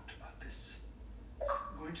 we talked about this.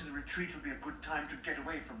 Going to the retreat will be a good time to get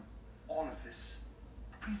away from all of this.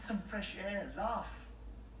 Breathe some fresh air, laugh.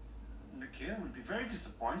 Nakia will be very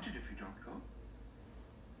disappointed if you don't go.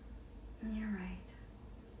 You're right.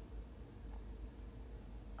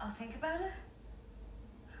 I'll think about it.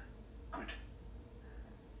 Good.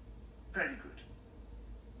 Very good.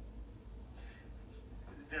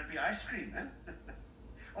 There'll be ice cream, eh?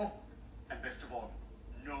 Oh, and best of all,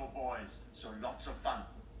 no boys, so lots of fun.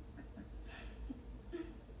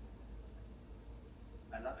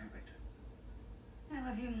 I love you, Beta. I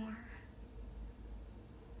love you more.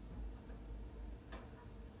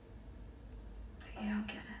 But you don't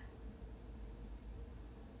get it.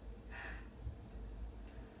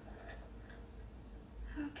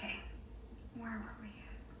 Okay, where were we?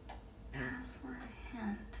 Password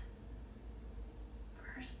hint.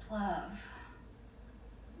 First love.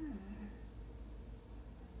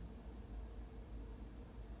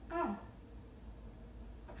 Oh.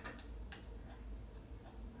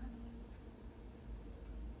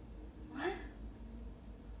 What?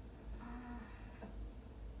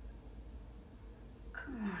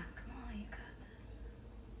 Come on, you got this.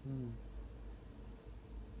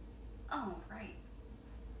 Oh, right.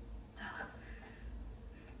 Duh.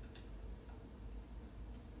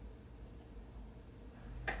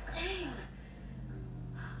 Dang.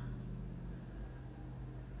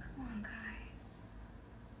 Come on, guys.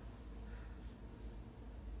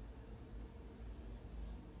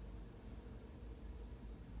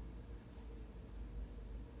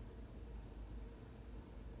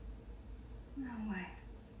 No way.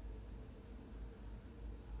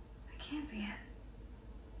 That can't be it.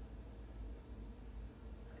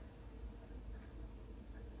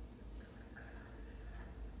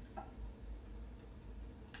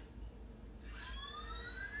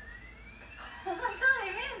 Oh my god, I'm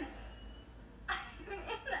in! I'm in!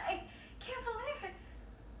 I can't believe it!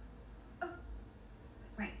 Oh,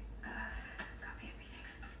 right. Copy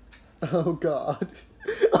everything. Oh God.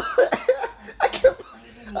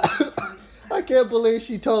 I can't believe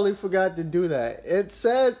she totally forgot to do that. It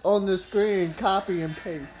says on the screen, copy and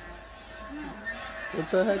paste.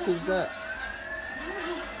 What the heck is that?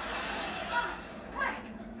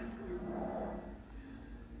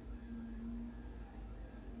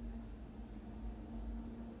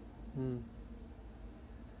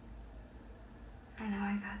 I know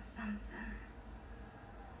I got something.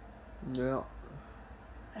 Yeah.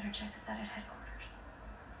 Better check this out at headquarters.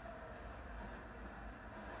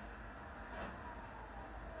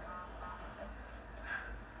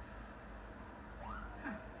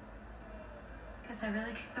 Huh. Guess I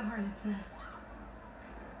really kicked the hornet's nest.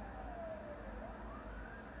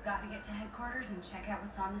 Gotta get to headquarters and check out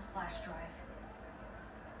what's on this flash drive.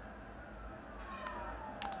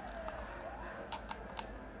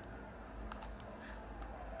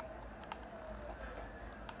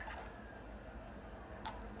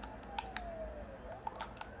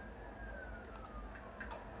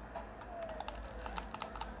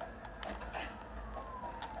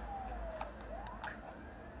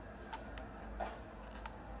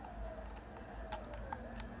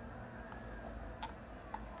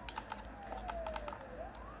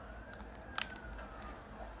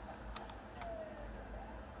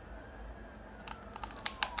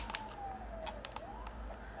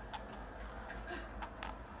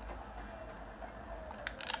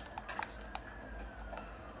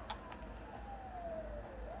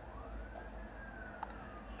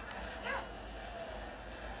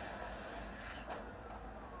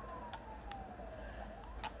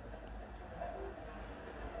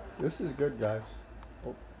 This is good, guys.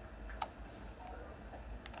 Oh.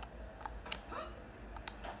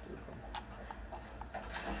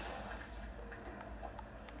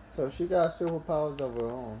 So she got superpowers of her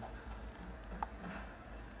own.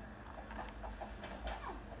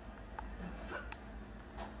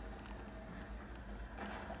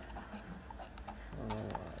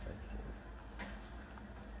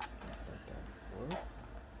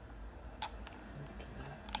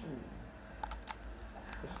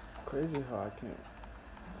 Crazy how I can't.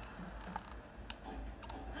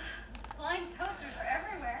 These flying toasters are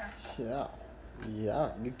everywhere. Yeah.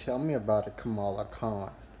 Yeah, you tell me about it, Kamala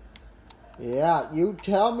Khan. Yeah, you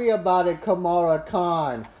tell me about it, Kamala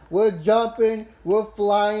Khan. We're jumping, we're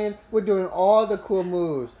flying, we're doing all the cool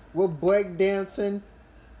moves. We're breakdancing.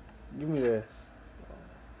 Give me this.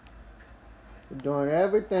 We're doing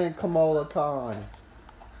everything, Kamala Khan.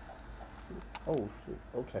 Oh, shit.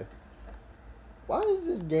 Okay. Why is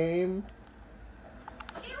this game?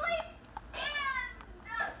 She leaps and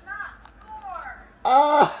does not score.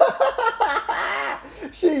 Ah,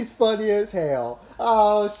 she's funny as hell.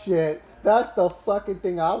 Oh shit, that's the fucking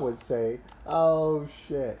thing I would say. Oh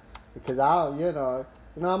shit, because I'm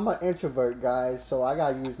an introvert, guys, so I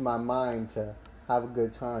gotta use my mind to have a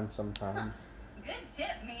good time sometimes. Good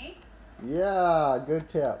tip, me. Yeah, good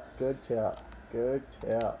tip, good tip, good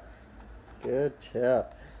tip, good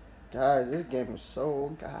tip. Guys, this game is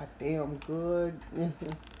so goddamn good. Nope,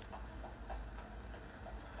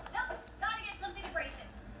 gotta get something to brace it.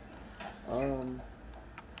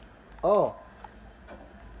 Oh.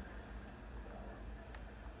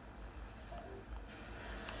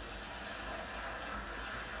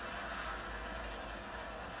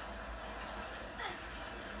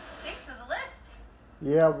 Thanks for the lift.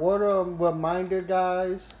 Yeah, what reminder,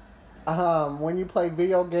 guys. When you play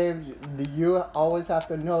video games, you always have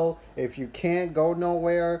to know if you can't go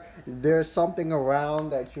nowhere, there's something around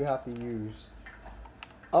that you have to use.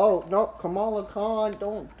 Oh no, Kamala Khan,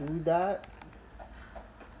 don't do that.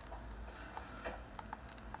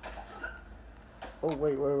 Oh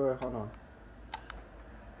wait, hold on.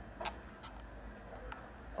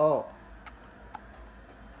 Oh.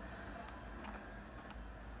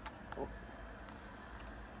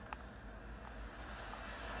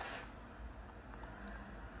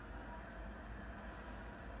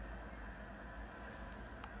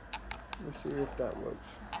 Let's see if that works.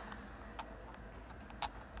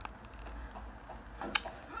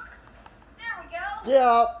 There we go.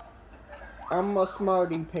 Yeah, I'm a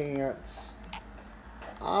smarty pants.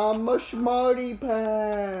 I'm a smarty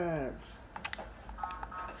pants.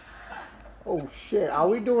 Oh shit, are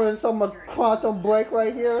we doing some quantum break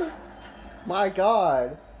right here? My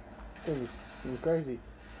god. This thing is crazy.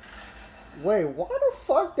 Wait, why the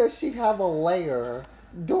fuck does she have a layer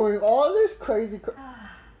doing all this crazy shit?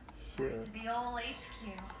 Back to the old HQ.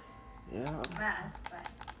 Yeah. Mess, but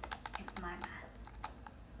it's my mess.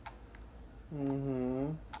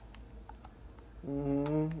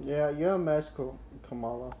 Yeah, you're a mess,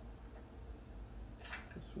 Kamala.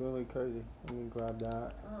 It's really crazy. Let me grab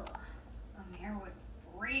that. Ugh. Amir would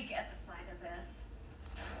freak at the sight of this.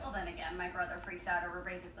 Well, then again, my brother freaks out over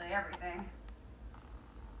basically everything.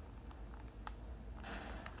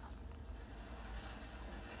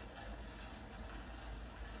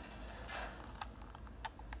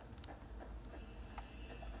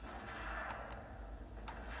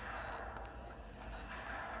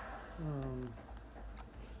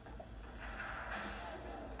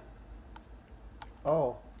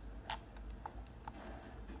 Oh.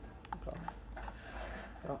 Okay.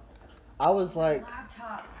 I was like,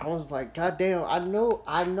 God damn, I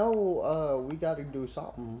know, we gotta do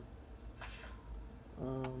something.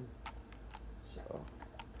 So.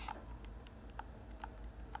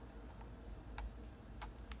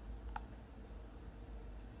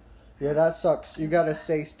 Yeah, that sucks. You gotta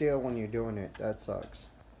stay still when you're doing it. That sucks.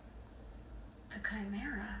 The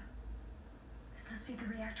Chimera. This must be the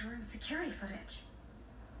reactor room security footage.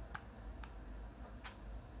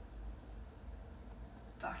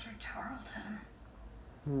 Dr. Tarleton.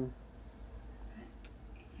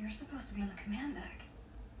 You're supposed to be on the command deck.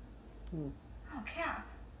 Oh, Cap.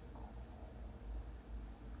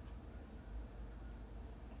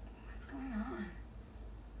 What's going on?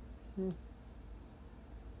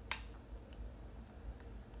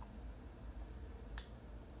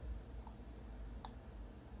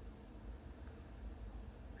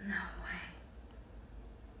 No way.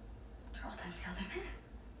 Tarleton sealed him in.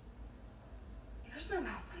 There's no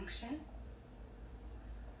malfunction.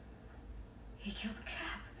 He killed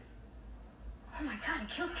Cap. Oh my god, he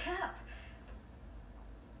killed Cap.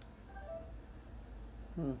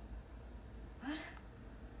 What?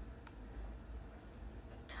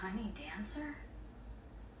 Tiny dancer?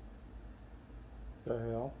 The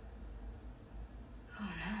hell? Oh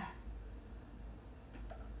no.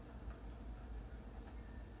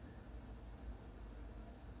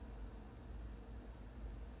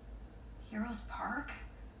 Heroes Park?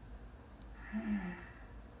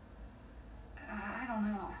 I don't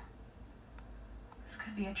know. This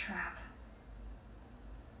could be a trap.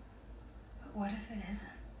 But what if it isn't?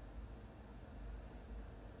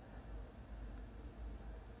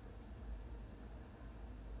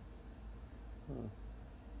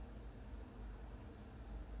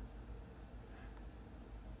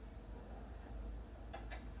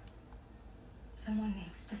 Someone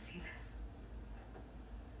needs to see this.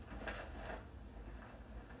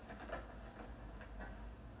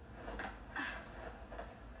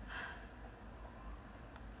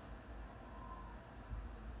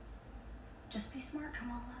 Just be smart,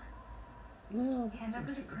 Kamala. Yeah. Hand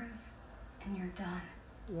over the proof, and you're done.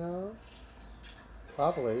 Yeah.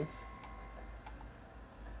 Probably.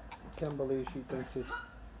 Can't believe she thinks it's...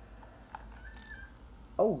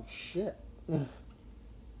 Oh, shit.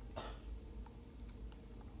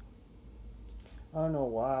 I don't know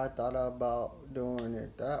why I thought about doing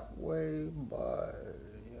it that way, but,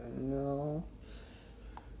 you know,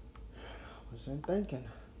 I wasn't thinking.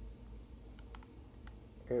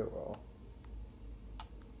 Arrow.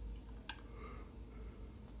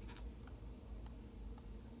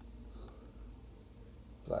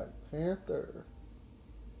 Black Panther.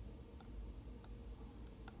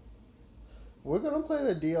 We're gonna play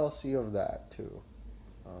the DLC of that too.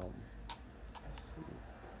 Let's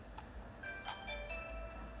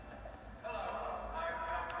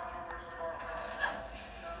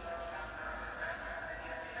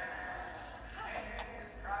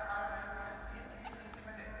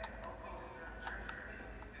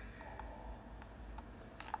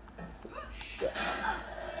see. Shit.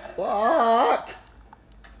 Fuck!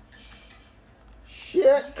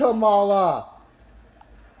 Shit, Kamala!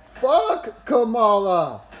 Fuck,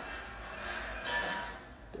 Kamala!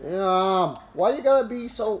 Damn. Why you gotta be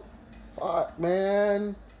so... Fuck,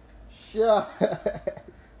 man. Shit.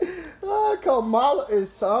 Kamala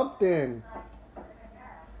is something.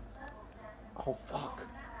 Oh, fuck.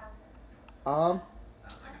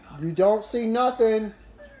 You don't see nothing.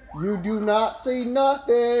 You do not see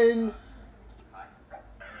nothing.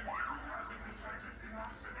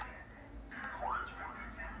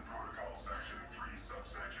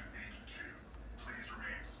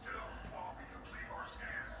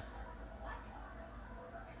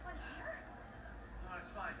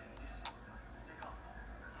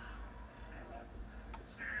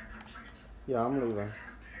 Yeah, I'm leaving.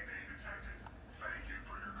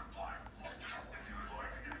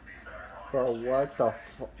 Bro, what the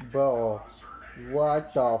bro,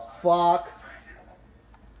 what the fuck?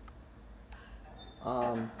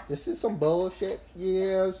 This is some bullshit, you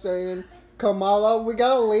know what I'm saying? Kamala, we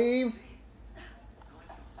gotta leave.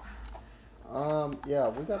 Yeah,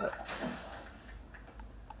 we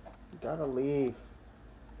gotta leave.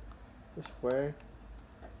 This way.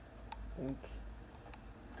 I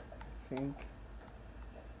think.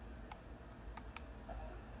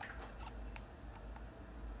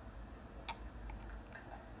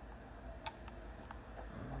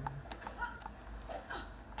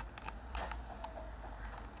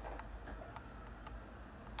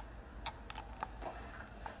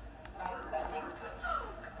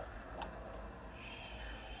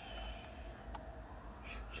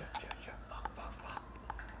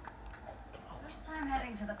 First time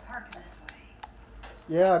heading to the park this way.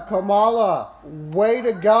 Yeah, Kamala, way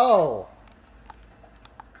to go.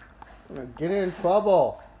 I'm gonna get in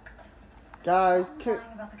trouble. Guys,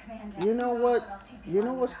 you know what? You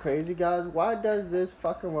know what's crazy, guys? Why does this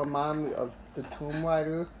fucking remind me of the Tomb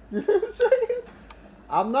Raider? You know what I'm saying?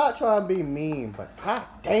 I'm not trying to be mean, but god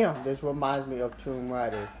damn, this reminds me of Tomb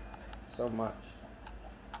Raider so much.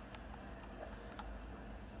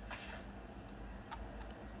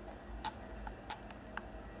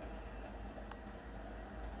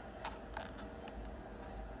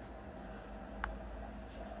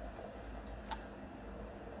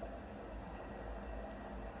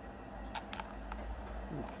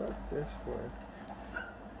 Cut this way.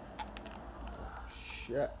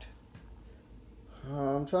 Shit.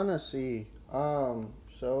 I'm trying to see.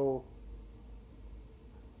 So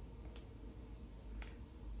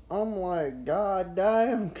I'm like, god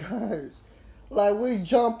damn, guys. Like, we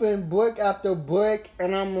jumping brick after brick,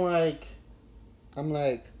 and I'm like,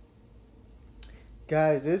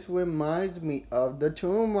 guys, this reminds me of the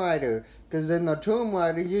Tomb Raider. Because in the Tomb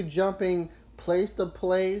Raider, you're jumping place to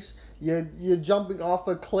place. You're jumping off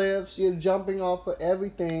of cliffs. You're jumping off of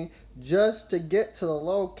everything just to get to the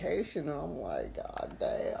location. And I'm like, god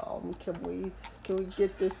damn, can we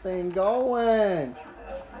get this thing going?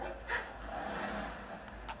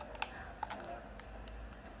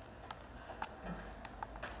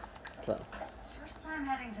 Okay. First time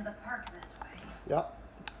heading to the park this way. Yep.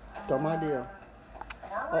 Dumb idea.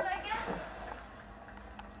 Forward, I guess?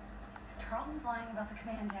 If Tarleton's lying about the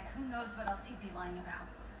command deck, who knows what else he'd be lying about?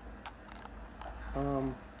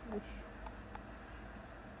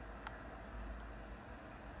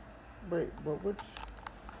 Wait, but which?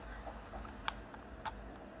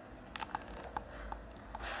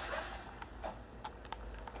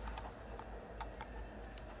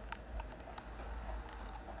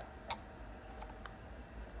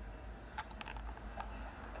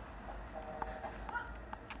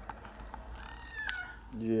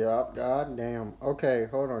 Yep, goddamn. Okay,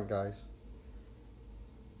 hold on, guys.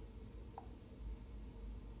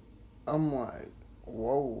 I'm like,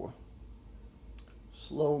 whoa.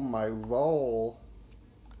 Slow my roll.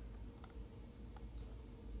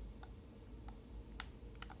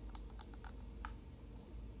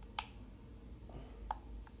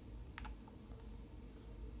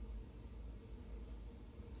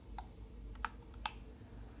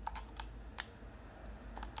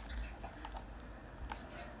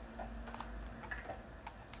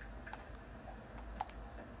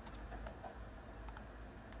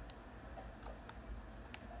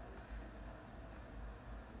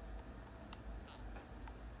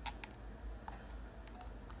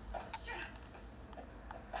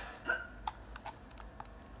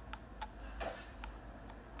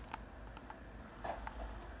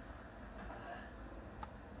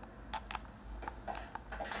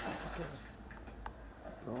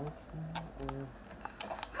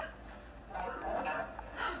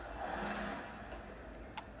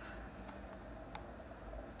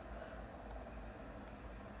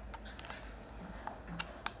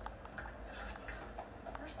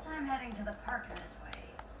 First time heading to the park this way.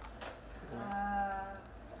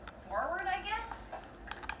 Forward, I guess?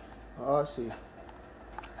 Oh, I see. If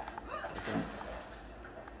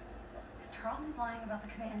Charlton's lying about the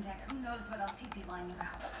command deck, who knows what else he'd be lying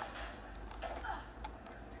about.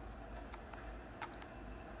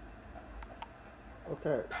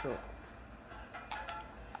 Okay, so.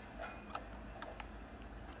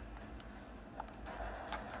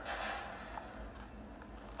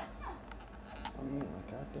 I mean, like,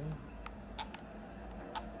 goddamn.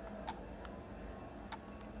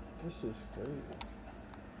 This is crazy.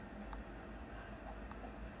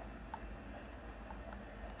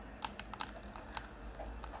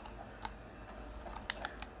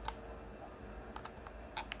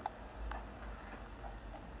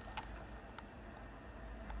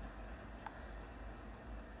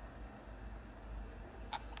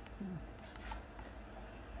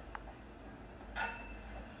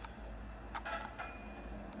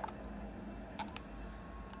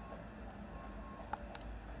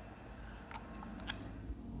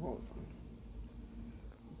 Hold on.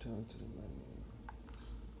 Down to the menu.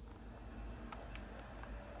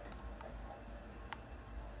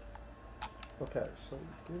 Okay, so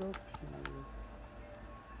get up here.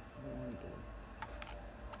 And,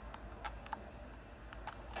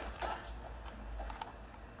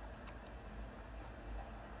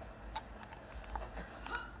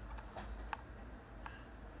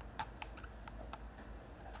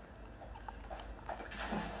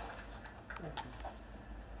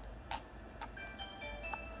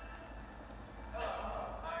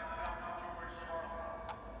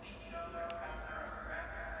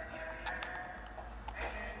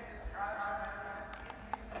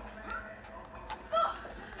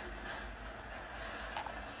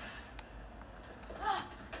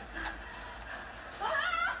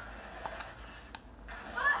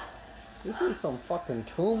 this is some fucking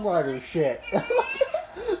Tomb Raider shit. Like,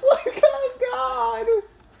 oh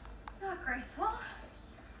god! Not graceful.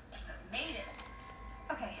 Made it.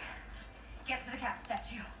 Okay, get to the cap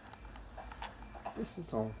statue. This is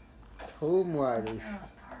some Tomb Raider shit.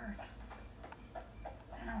 Girls Park.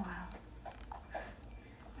 Been a while.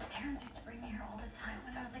 My parents used to bring me here all the time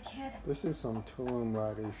when I was a kid. This is some Tomb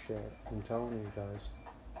Raider shit. I'm telling you guys.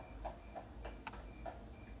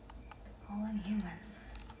 All Inhumans.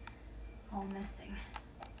 All missing.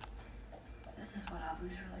 This is what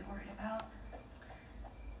Abu's really worried about.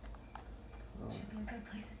 Should be a good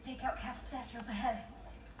place to stake out Cap's statue up ahead.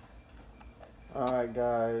 Alright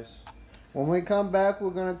guys. When we come back,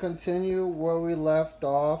 we're going to continue where we left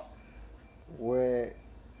off with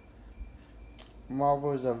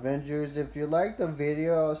Marvel's Avengers. If you like the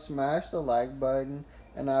video, smash the like button.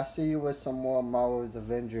 And I'll see you with some more Marvel's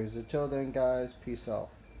Avengers. Until then guys, peace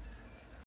out.